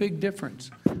made a big difference.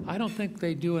 I don't think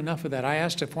they do enough of that. I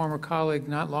asked a former colleague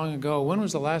not long ago, when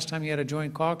was the last time you had a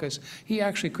joint caucus? He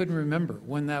actually couldn't remember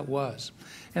when that was.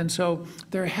 And so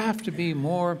there have to be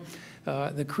more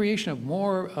the creation of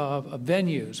more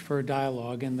venues for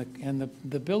dialogue and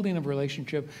the building of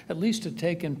relationship, at least to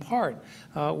take in part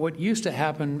what used to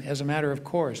happen as a matter of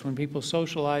course when people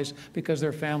socialized because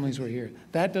their families were here.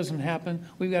 That doesn't happen.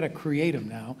 We've got to create them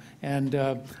now, and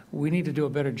we need to do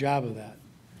a better job of that.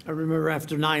 I remember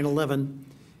after 9/11,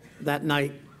 that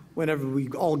night, whenever we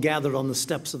all gathered on the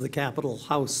steps of the Capitol,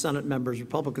 House, Senate members,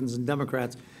 Republicans and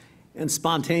Democrats, and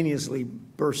spontaneously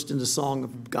burst into song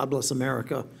of God Bless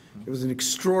America. It was an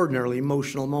extraordinarily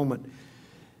emotional moment.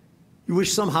 You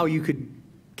wish somehow you could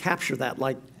capture that,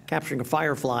 like capturing a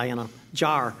firefly in a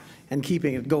jar and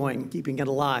keeping it going, keeping it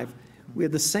alive. We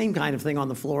had the same kind of thing on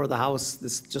the floor of the House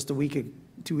just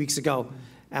 2 weeks ago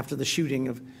after the shooting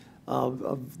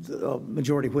of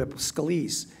Majority Whip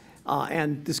Scalise.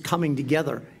 And this coming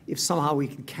together, if somehow we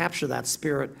can capture that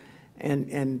spirit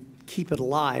and keep it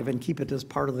alive and keep it as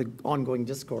part of the ongoing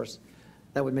discourse,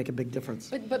 that would make a big difference.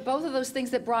 But both of those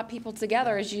things that brought people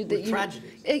together,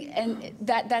 tragedies. And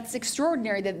that's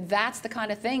extraordinary. That's the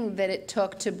kind of thing that it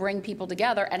took to bring people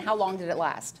together. And how long did it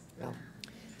last? Yeah.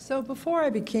 So before I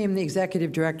became the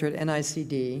executive director at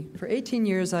NICD, for 18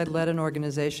 years I led an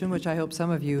organization, which I hope some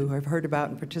of you have heard about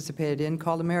and participated in,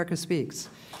 called America Speaks.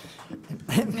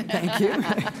 Thank you.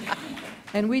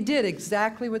 And we did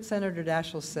exactly what Senator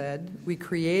Daschle said. We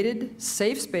created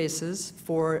safe spaces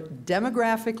for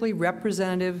demographically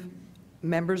representative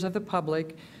members of the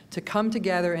public to come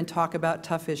together and talk about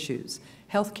tough issues: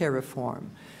 healthcare reform,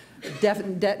 debt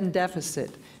and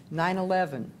deficit,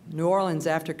 9/11, New Orleans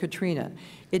after Katrina.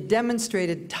 It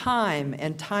demonstrated time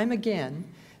and time again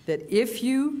that if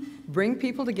you bring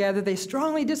people together, they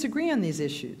strongly disagree on these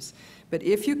issues. But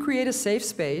if you create a safe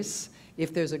space,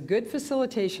 if there's a good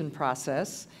facilitation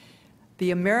process,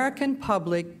 the American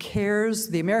public cares,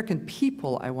 the American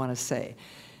people, I want to say,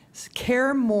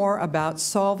 care more about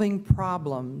solving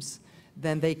problems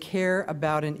than they care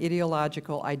about an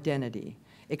ideological identity,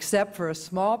 except for a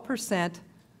small percent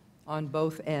on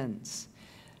both ends.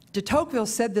 De Tocqueville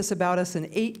said this about us in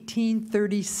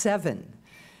 1837,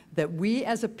 that we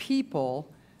as a people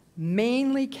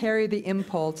mainly carry the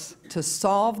impulse to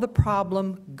solve the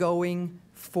problem going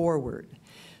forward.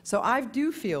 So I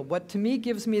do feel what to me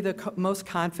gives me the most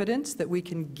confidence that we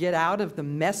can get out of the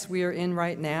mess we are in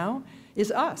right now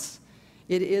is us.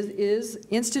 It is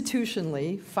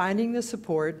institutionally finding the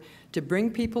support to bring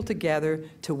people together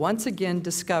to once again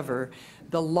discover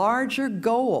the larger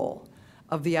goal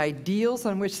of the ideals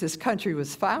on which this country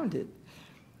was founded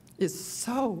is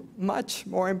so much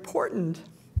more important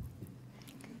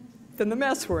than the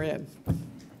mess we're in.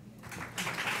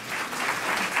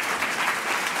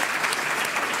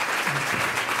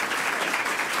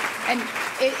 And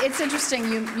it's interesting,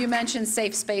 you mentioned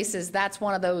safe spaces. That's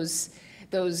one of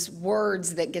those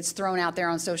words that gets thrown out there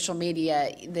on social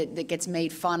media that gets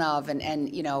made fun of,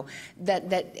 and you know,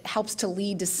 that helps to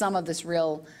lead to some of this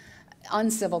real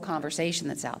uncivil conversation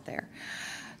that's out there.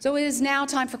 So it is now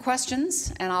time for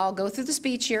questions, and I'll go through the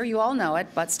speech here. You all know it,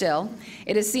 but still.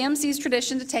 It is CMC's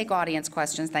tradition to take audience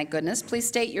questions, thank goodness. Please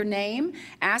state your name,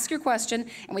 ask your question,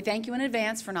 and we thank you in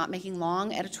advance for not making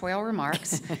long editorial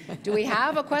remarks. Do we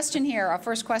have a question here, our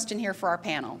first question here for our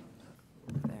panel?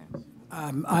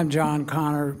 I'm John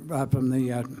Connor,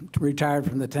 retired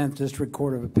from the 10th District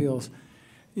Court of Appeals.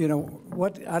 You know,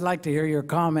 I'd like to hear your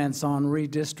comments on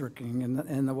redistricting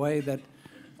and the way that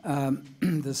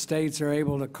the states are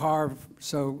able to carve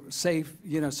so safe,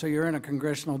 you know, so you're in a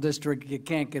congressional district, you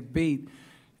can't get beat,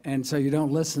 and so you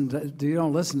don't listen to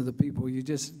the people, you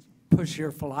just push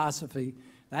your philosophy.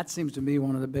 That seems to be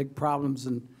one of the big problems,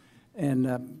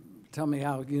 and tell me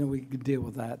how, you know, we could deal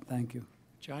with that. Thank you.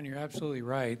 John, you're absolutely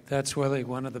right. That's really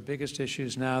one of the biggest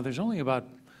issues now. There's only about,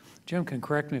 Jim can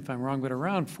correct me if I'm wrong, but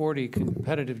around 40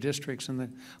 competitive districts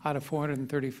out of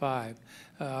 435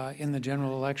 in the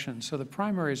general election. So the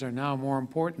primaries are now more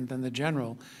important than the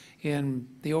general in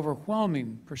the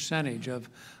overwhelming percentage of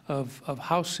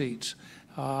House seats,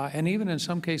 and even in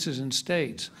some cases in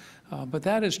states. But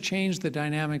that has changed the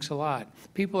dynamics a lot.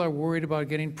 People are worried about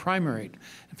getting primaried.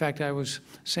 In fact, I was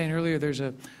saying earlier,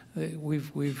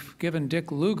 we've given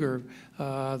Dick Lugar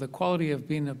the quality of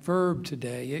being a verb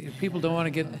today. People don't want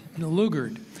to get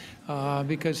lugared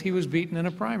because he was beaten in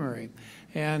a primary.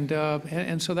 And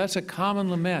so that's a common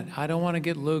lament. I don't want to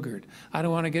get lugared. I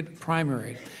don't want to get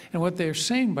primaried. And what they're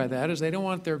saying by that is they don't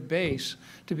want their base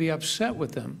to be upset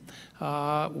with them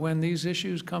when these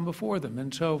issues come before them.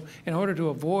 And so in order to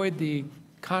avoid the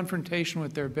confrontation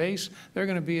with their base, they're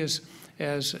going to be as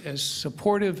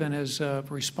supportive and as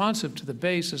responsive to the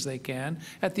base as they can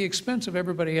at the expense of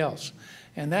everybody else.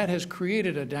 And that has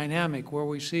created a dynamic where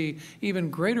we see even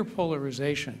greater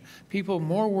polarization, people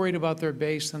more worried about their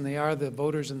base than they are the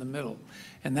voters in the middle.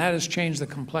 And that has changed the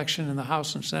complexion in the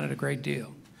House and Senate a great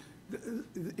deal.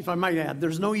 If I might add,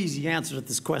 there's no easy answer to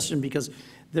this question because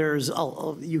there's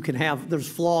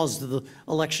flaws to the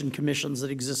election commissions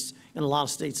that exist in a lot of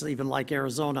states, even like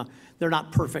Arizona. They're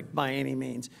not perfect by any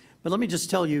means. But let me just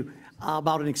tell you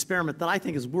about an experiment that I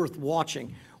think is worth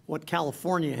watching, what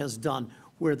California has done,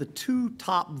 where the two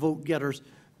top vote getters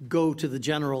go to the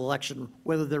general election,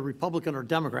 whether they're Republican or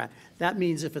Democrat. That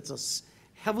means if it's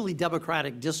a heavily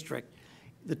Democratic district,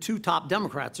 the two top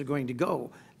Democrats are going to go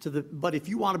to but if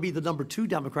you want to be the number 2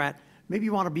 Democrat, maybe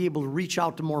you want to be able to reach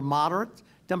out to more moderate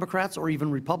Democrats or even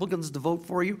Republicans to vote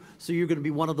for you, so you're going to be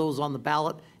one of those on the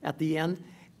ballot at the end.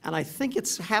 And I think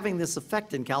it's having this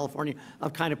effect in California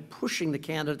of kind of pushing the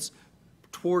candidates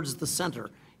towards the center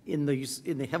in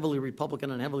the heavily Republican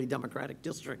and heavily Democratic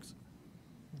districts.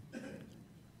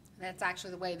 That's actually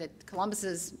the way that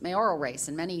Columbus's mayoral race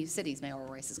and many cities' mayoral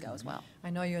races go as well. I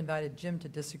know you invited Jim to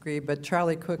disagree, but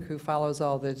Charlie Cook, who follows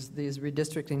all these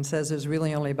redistricting, says there's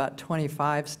really only about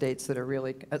 25 states that are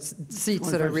really seats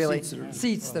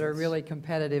that are really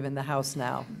competitive in the House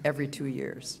now every 2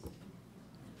 years.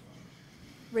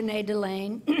 Renee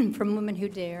Delane from Women Who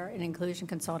Dare, an inclusion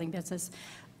consulting business.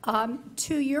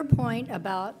 To your point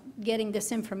about getting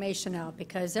this information out,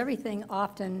 because everything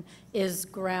often is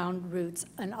ground roots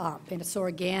and up, and it's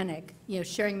organic. You know,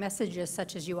 sharing messages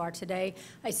such as you are today.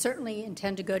 I certainly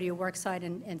intend to go to your work site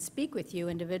and speak with you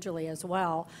individually as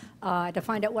well to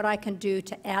find out what I can do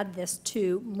to add this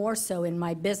to more so in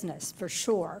my business, for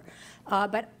sure.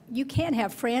 But you can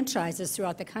have franchises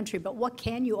throughout the country, but what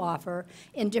can you offer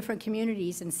in different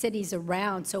communities and cities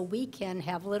around so we can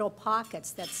have little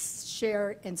pockets that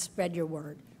share and spread your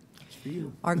word?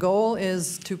 Our goal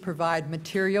is to provide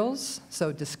materials,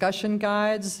 so discussion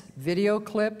guides, video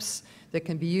clips that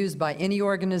can be used by any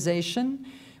organization.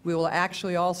 We will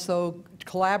actually also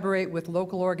collaborate with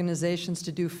local organizations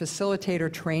to do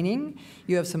facilitator training.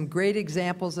 You have some great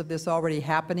examples of this already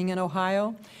happening in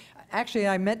Ohio. Actually,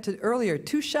 I meant to earlier,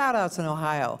 2 shout-outs in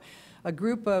Ohio. A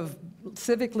group of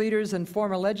civic leaders and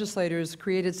former legislators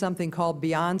created something called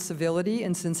Beyond Civility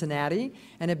in Cincinnati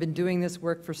and have been doing this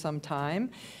work for some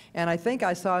time. And I think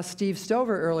I saw Steve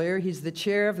Stover earlier. He's the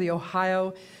chair of the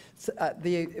Ohio,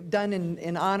 done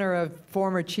in honor of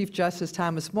former Chief Justice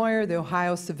Thomas Moyer, the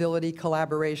Ohio Civility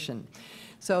Collaboration.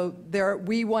 So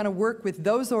we want to work with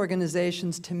those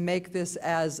organizations to make this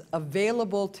as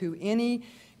available to any.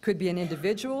 Could be an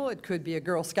individual, it could be a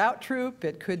Girl Scout troop,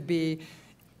 it could be,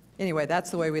 anyway,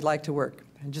 that's the way we'd like to work.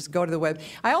 And just go to the web.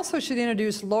 I also should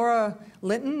introduce Laura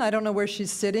Linton. I don't know where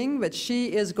she's sitting, but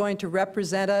she is going to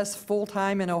represent us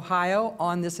full-time in Ohio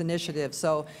on this initiative.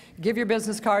 So give your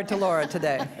business card to Laura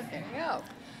today. There you go.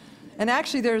 And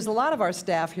actually, there's a lot of our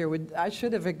staff here. I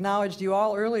should have acknowledged you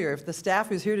all earlier. If the staff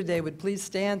who's here today would please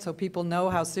stand so people know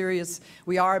how serious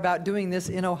we are about doing this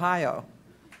in Ohio.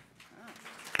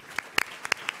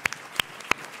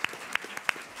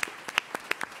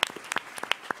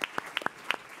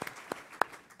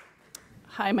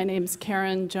 Hi, my name's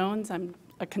Karen Jones. I'm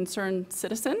a concerned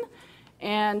citizen.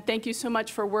 And thank you so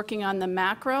much for working on the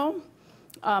macro.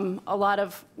 A lot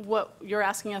of what you're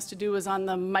asking us to do is on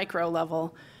the micro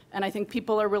level. And I think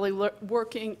people are really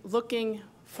looking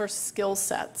for skill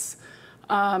sets.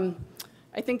 I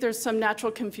think there's some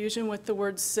natural confusion with the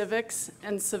words civics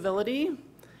and civility,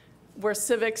 where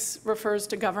civics refers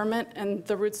to government and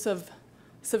the roots of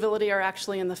civility are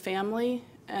actually in the family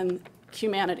and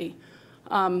humanity.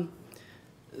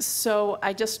 So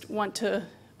I just want to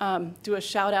do a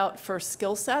shout out for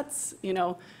skill sets, you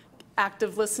know,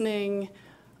 active listening,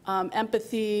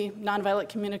 empathy, nonviolent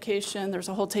communication. There's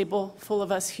a whole table full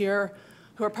of us here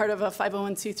who are part of a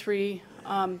 501c3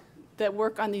 that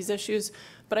work on these issues.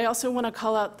 But I also want to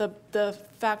call out the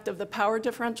fact of the power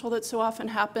differential that so often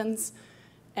happens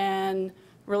and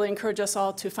really encourage us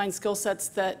all to find skill sets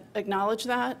that acknowledge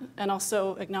that and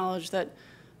also acknowledge that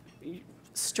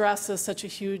stress is such a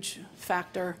huge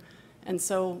factor. And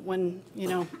so when, you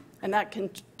know, and that can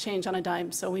change on a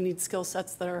dime. So we need skill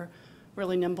sets that are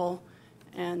really nimble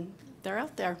and they're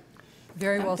out there.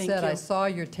 Very well Thank said. you. I saw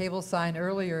your table sign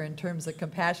earlier in terms of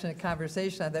compassionate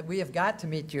conversation that we have got to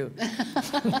meet you.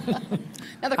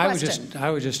 Another question.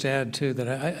 I would just add too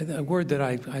that a word that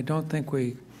I don't think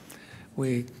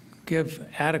we give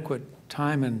adequate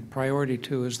time and priority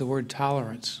to is the word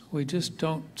tolerance. We just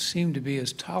don't seem to be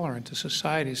as tolerant a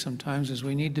society sometimes as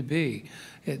we need to be.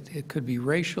 It could be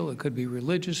racial, it could be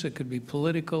religious, it could be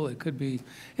political, it could be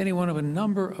any one of a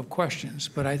number of questions.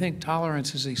 But I think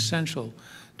tolerance is essential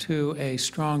to a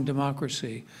strong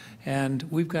democracy. And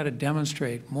we've got to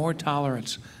demonstrate more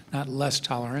tolerance, not less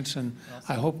tolerance. And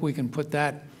I hope we can put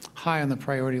that high on the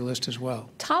priority list as well.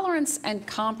 Tolerance and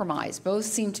compromise both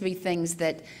seem to be things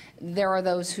that there are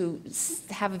those who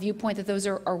have a viewpoint that those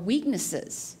are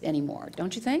weaknesses anymore,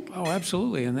 don't you think? Oh,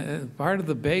 absolutely. And part of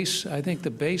the base, I think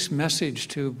the base message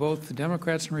to both the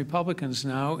Democrats and Republicans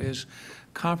now is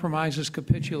compromise is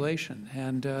capitulation.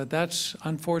 And that's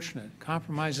unfortunate.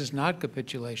 Compromise is not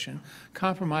capitulation.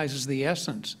 Compromise is the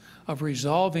essence of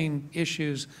resolving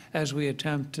issues as we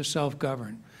attempt to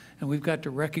self-govern. And we've got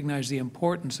to recognize the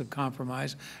importance of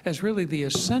compromise as really the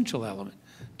essential element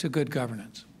to good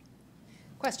governance.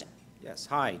 Question. Yes,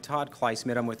 hi, Todd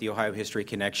Kleismith. I'm with the Ohio History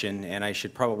Connection, and I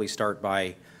should probably start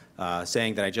by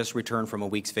saying that I just returned from a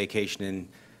week's vacation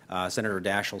in Senator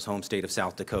Daschle's home state of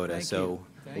South Dakota.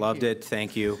 Loved it.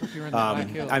 Thank you.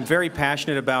 I'm very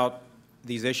passionate about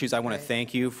these issues. I want to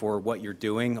thank you for what you're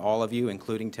doing, all of you,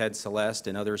 including Ted Celeste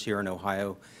and others here in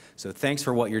Ohio. So thanks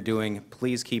for what you're doing.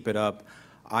 Please keep it up.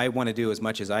 I want to do as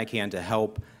much as I can to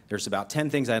help. There's about 10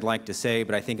 things I'd like to say,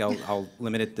 but I think I'll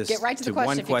limit it Get right to the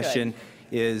one question.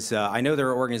 I know there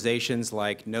are organizations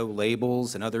like No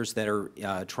Labels and others that are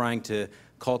trying to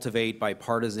cultivate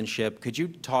bipartisanship. Could you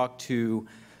talk to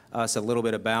us a little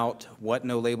bit about what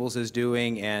No Labels is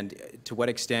doing and to what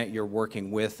extent you're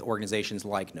working with organizations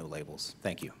like No Labels?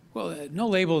 Thank you. Well, No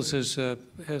Labels has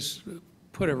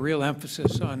put a real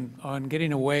emphasis on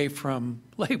getting away from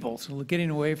labels, getting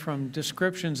away from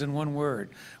descriptions in one word,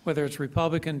 whether it's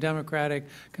Republican, Democratic,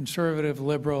 conservative,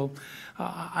 liberal.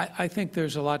 I think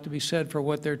there's a lot to be said for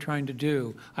what they're trying to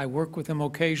do. I work with them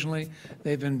occasionally.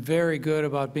 They've been very good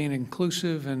about being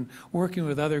inclusive and working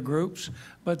with other groups,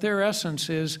 but their essence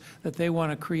is that they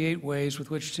want to create ways with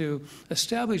which to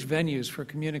establish venues for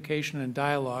communication and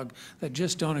dialogue that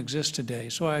just don't exist today.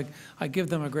 So I give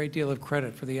them a great deal of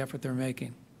credit for the effort they're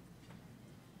making.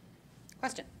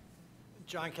 Question.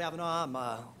 John Kavanaugh, I'm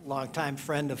a longtime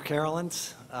friend of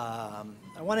Carolyn's. I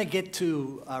want to get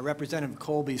to Representative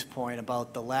Colby's point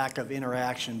about the lack of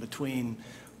interaction between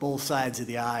both sides of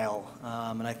the aisle.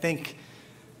 And I think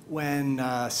when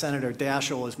Senator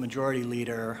Daschle was majority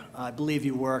leader, I believe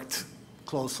you worked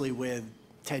closely with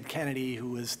Ted Kennedy,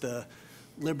 who was the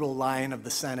liberal lion of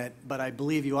the Senate, but I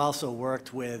believe you also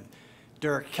worked with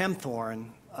Dirk Kempthorne,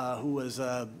 who was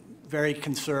a very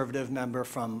conservative member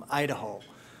from Idaho.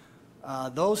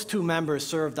 Those two members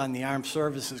served on the Armed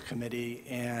Services Committee,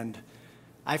 and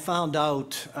I found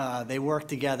out they worked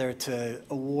together to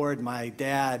award my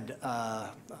dad,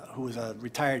 who was a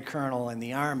retired colonel in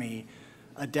the Army,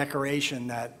 a decoration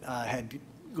that had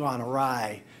gone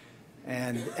awry.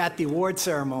 And at the award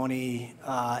ceremony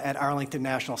at Arlington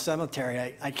National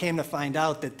Cemetery, I came to find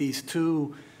out that these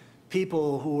two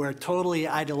people who were totally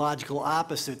ideological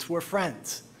opposites were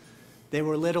friends. They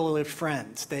were literally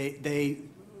friends. They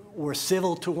were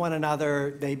civil to one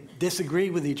another. They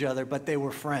disagreed with each other, but they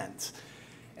were friends.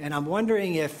 And I'm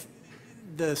wondering if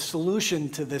the solution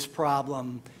to this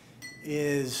problem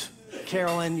is,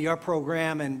 Carolyn, your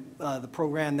program and the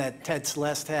program that Ted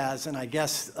Celeste has, and I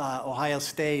guess Ohio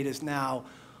State is now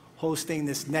hosting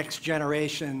this Next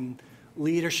Generation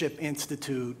Leadership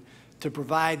Institute to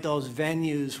provide those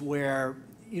venues where,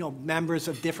 you know, members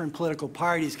of different political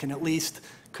parties can at least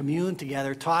commune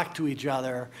together, talk to each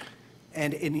other,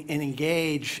 and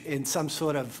engage in some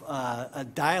sort of a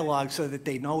dialogue so that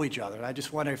they know each other. And I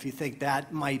just wonder if you think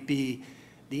that might be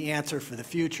the answer for the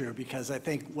future, because I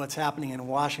think what's happening in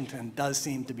Washington does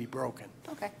seem to be broken.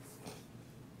 Okay.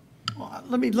 Well,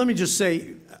 let me just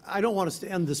say, I don't want us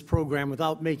to end this program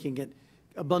without making it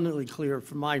abundantly clear,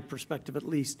 from my perspective at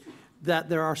least, that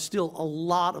there are still a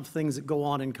lot of things that go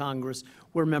on in Congress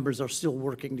where members are still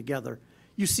working together.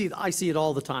 You see, I see it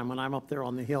all the time when I'm up there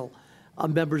on the Hill.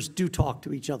 Members do talk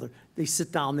to each other. They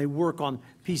sit down, they work on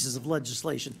pieces of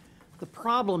legislation. The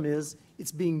problem is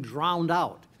it's being drowned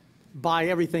out by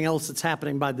everything else that's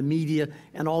happening by the media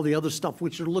and all the other stuff,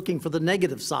 which are looking for the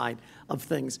negative side of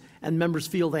things. And members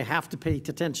feel they have to pay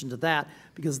attention to that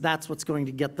because that's what's going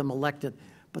to get them elected.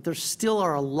 But there still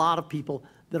are a lot of people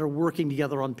that are working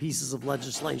together on pieces of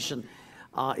legislation.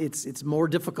 It's more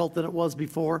difficult than it was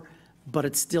before, but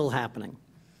it's still happening.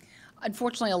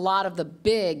 Unfortunately, a lot of the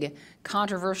big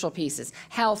controversial pieces,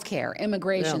 healthcare,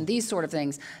 immigration, these sort of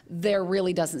things, there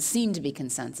really doesn't seem to be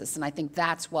consensus. And I think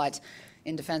that's what,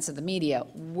 in defense of the media,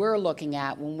 we're looking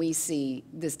at when we see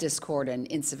this discord and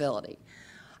incivility.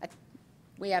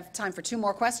 We have time for two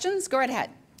more questions. Go right ahead.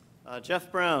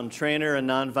 Jeff Brown, trainer in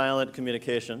nonviolent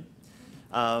communication.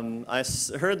 I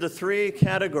heard the three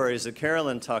categories that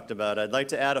Carolyn talked about. I'd like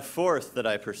to add a fourth that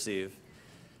I perceive.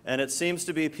 And it seems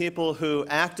to be people who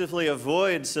actively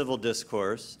avoid civil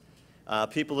discourse,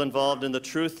 people involved in the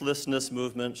truthlessness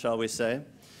movement, shall we say.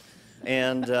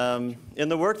 And in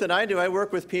the work that I do, I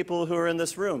work with people who are in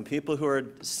this room, people who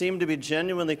seem to be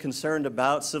genuinely concerned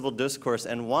about civil discourse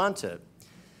and want it.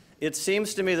 It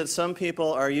seems to me that some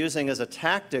people are using as a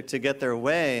tactic to get their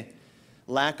way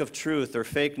lack of truth or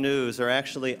fake news or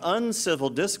actually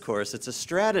uncivil discourse. It's a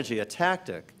strategy, a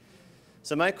tactic.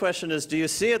 So my question is, do you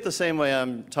see it the same way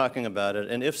I'm talking about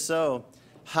it? And if so,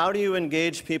 how do you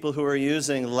engage people who are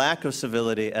using lack of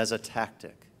civility as a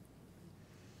tactic?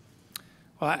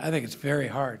 Well, I think it's very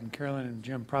hard, and Carolyn and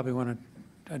Jim probably want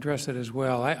to address it as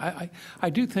well. I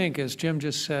do think, as Jim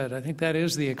just said, I think that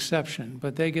is the exception,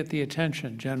 but they get the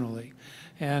attention generally.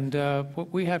 And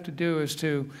what we have to do is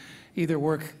to either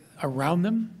work around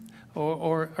them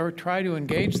or try to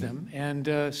engage them and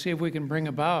see if we can bring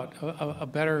about a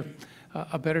better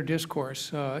a better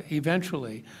discourse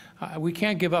eventually. We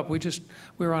can't give up. We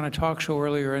were on a talk show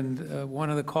earlier, and one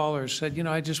of the callers said, you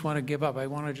know, I just want to give up. I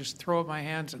want to just throw up my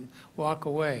hands and walk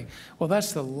away. Well,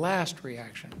 that's the last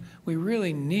reaction. We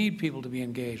really need people to be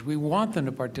engaged. We want them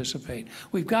to participate.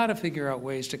 We've got to figure out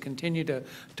ways to continue to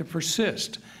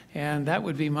persist. And that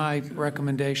would be my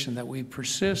recommendation, that we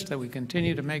persist, that we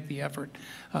continue to make the effort,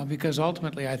 because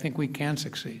ultimately I think we can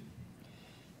succeed.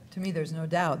 To me, there's no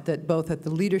doubt that both at the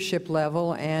leadership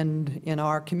level and in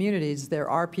our communities, there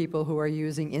are people who are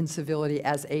using incivility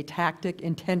as a tactic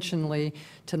intentionally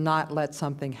to not let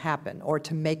something happen or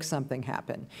to make something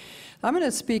happen. I'm going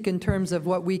to speak in terms of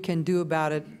what we can do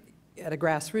about it at a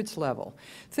grassroots level.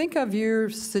 Think of your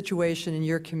situation in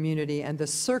your community and the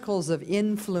circles of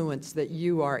influence that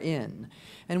you are in.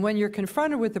 And when you're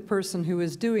confronted with the person who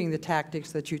is doing the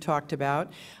tactics that you talked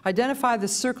about, identify the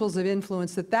circles of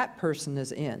influence that that person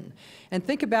is in. And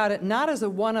think about it not as a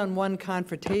one-on-one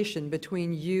confrontation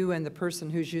between you and the person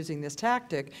who's using this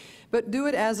tactic, but do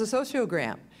it as a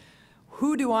sociogram.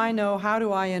 Who do I know, how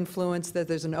do I influence, that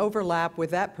there's an overlap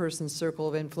with that person's circle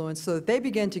of influence so that they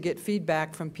begin to get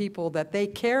feedback from people that they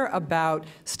care about,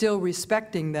 still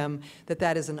respecting them, that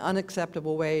that is an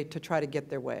unacceptable way to try to get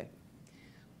their way.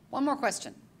 One more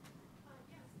question.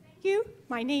 Thank you.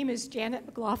 My name is Janet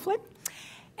McLaughlin,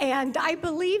 and I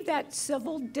believe that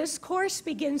civil discourse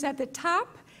begins at the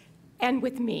top and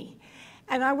with me,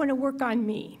 and I want to work on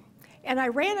me. And I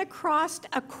ran across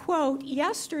a quote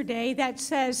yesterday that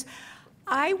says,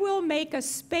 I will make a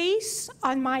space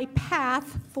on my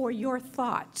path for your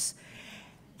thoughts.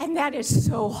 And that is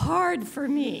so hard for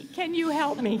me. Can you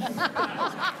help me?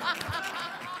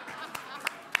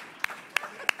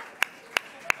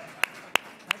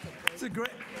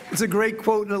 It's a great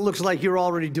quote, and it looks like you're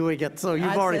already doing it. So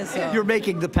you're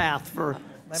making the path for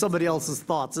somebody else's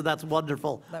thoughts, and that's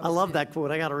wonderful. I love that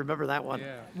quote. I got to remember that one.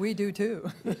 Yeah. We do too.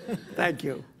 Thank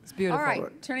you. It's beautiful. All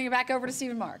right, turning it back over to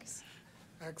Stephen Marks.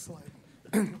 Excellent.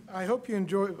 I hope you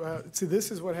enjoy, see,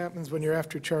 this is what happens when you're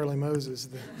after Charlie Moses.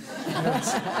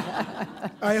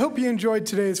 I hope you enjoyed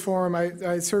today's forum.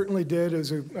 I certainly did. It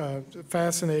was a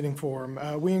fascinating forum.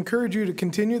 We encourage you to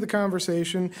continue the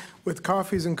conversation with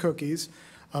coffees and cookies.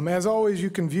 As always, you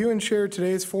can view and share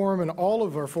today's forum and all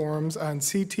of our forums on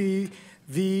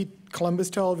CTV Columbus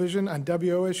Television, on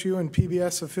WOSU and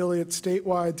PBS affiliates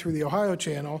statewide through the Ohio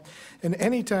channel, and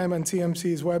anytime on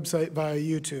CMC's website via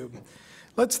YouTube.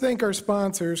 Let's thank our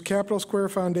sponsors, Capitol Square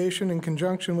Foundation in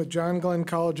conjunction with John Glenn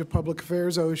College of Public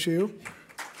Affairs, OSU.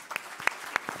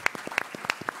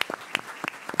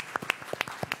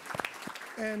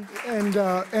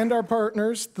 And our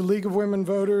partners, the League of Women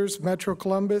Voters, Metro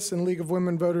Columbus, and League of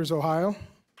Women Voters, Ohio.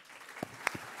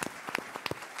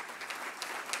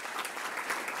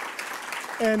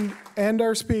 And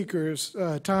our speakers,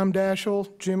 Tom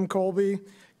Daschle, Jim Colby,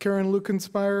 Karen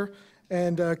Lukenspire,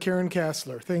 and Karen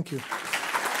Kassler. Thank you.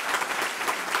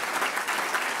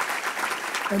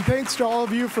 And thanks to all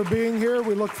of you for being here.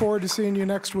 We look forward to seeing you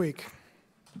next week.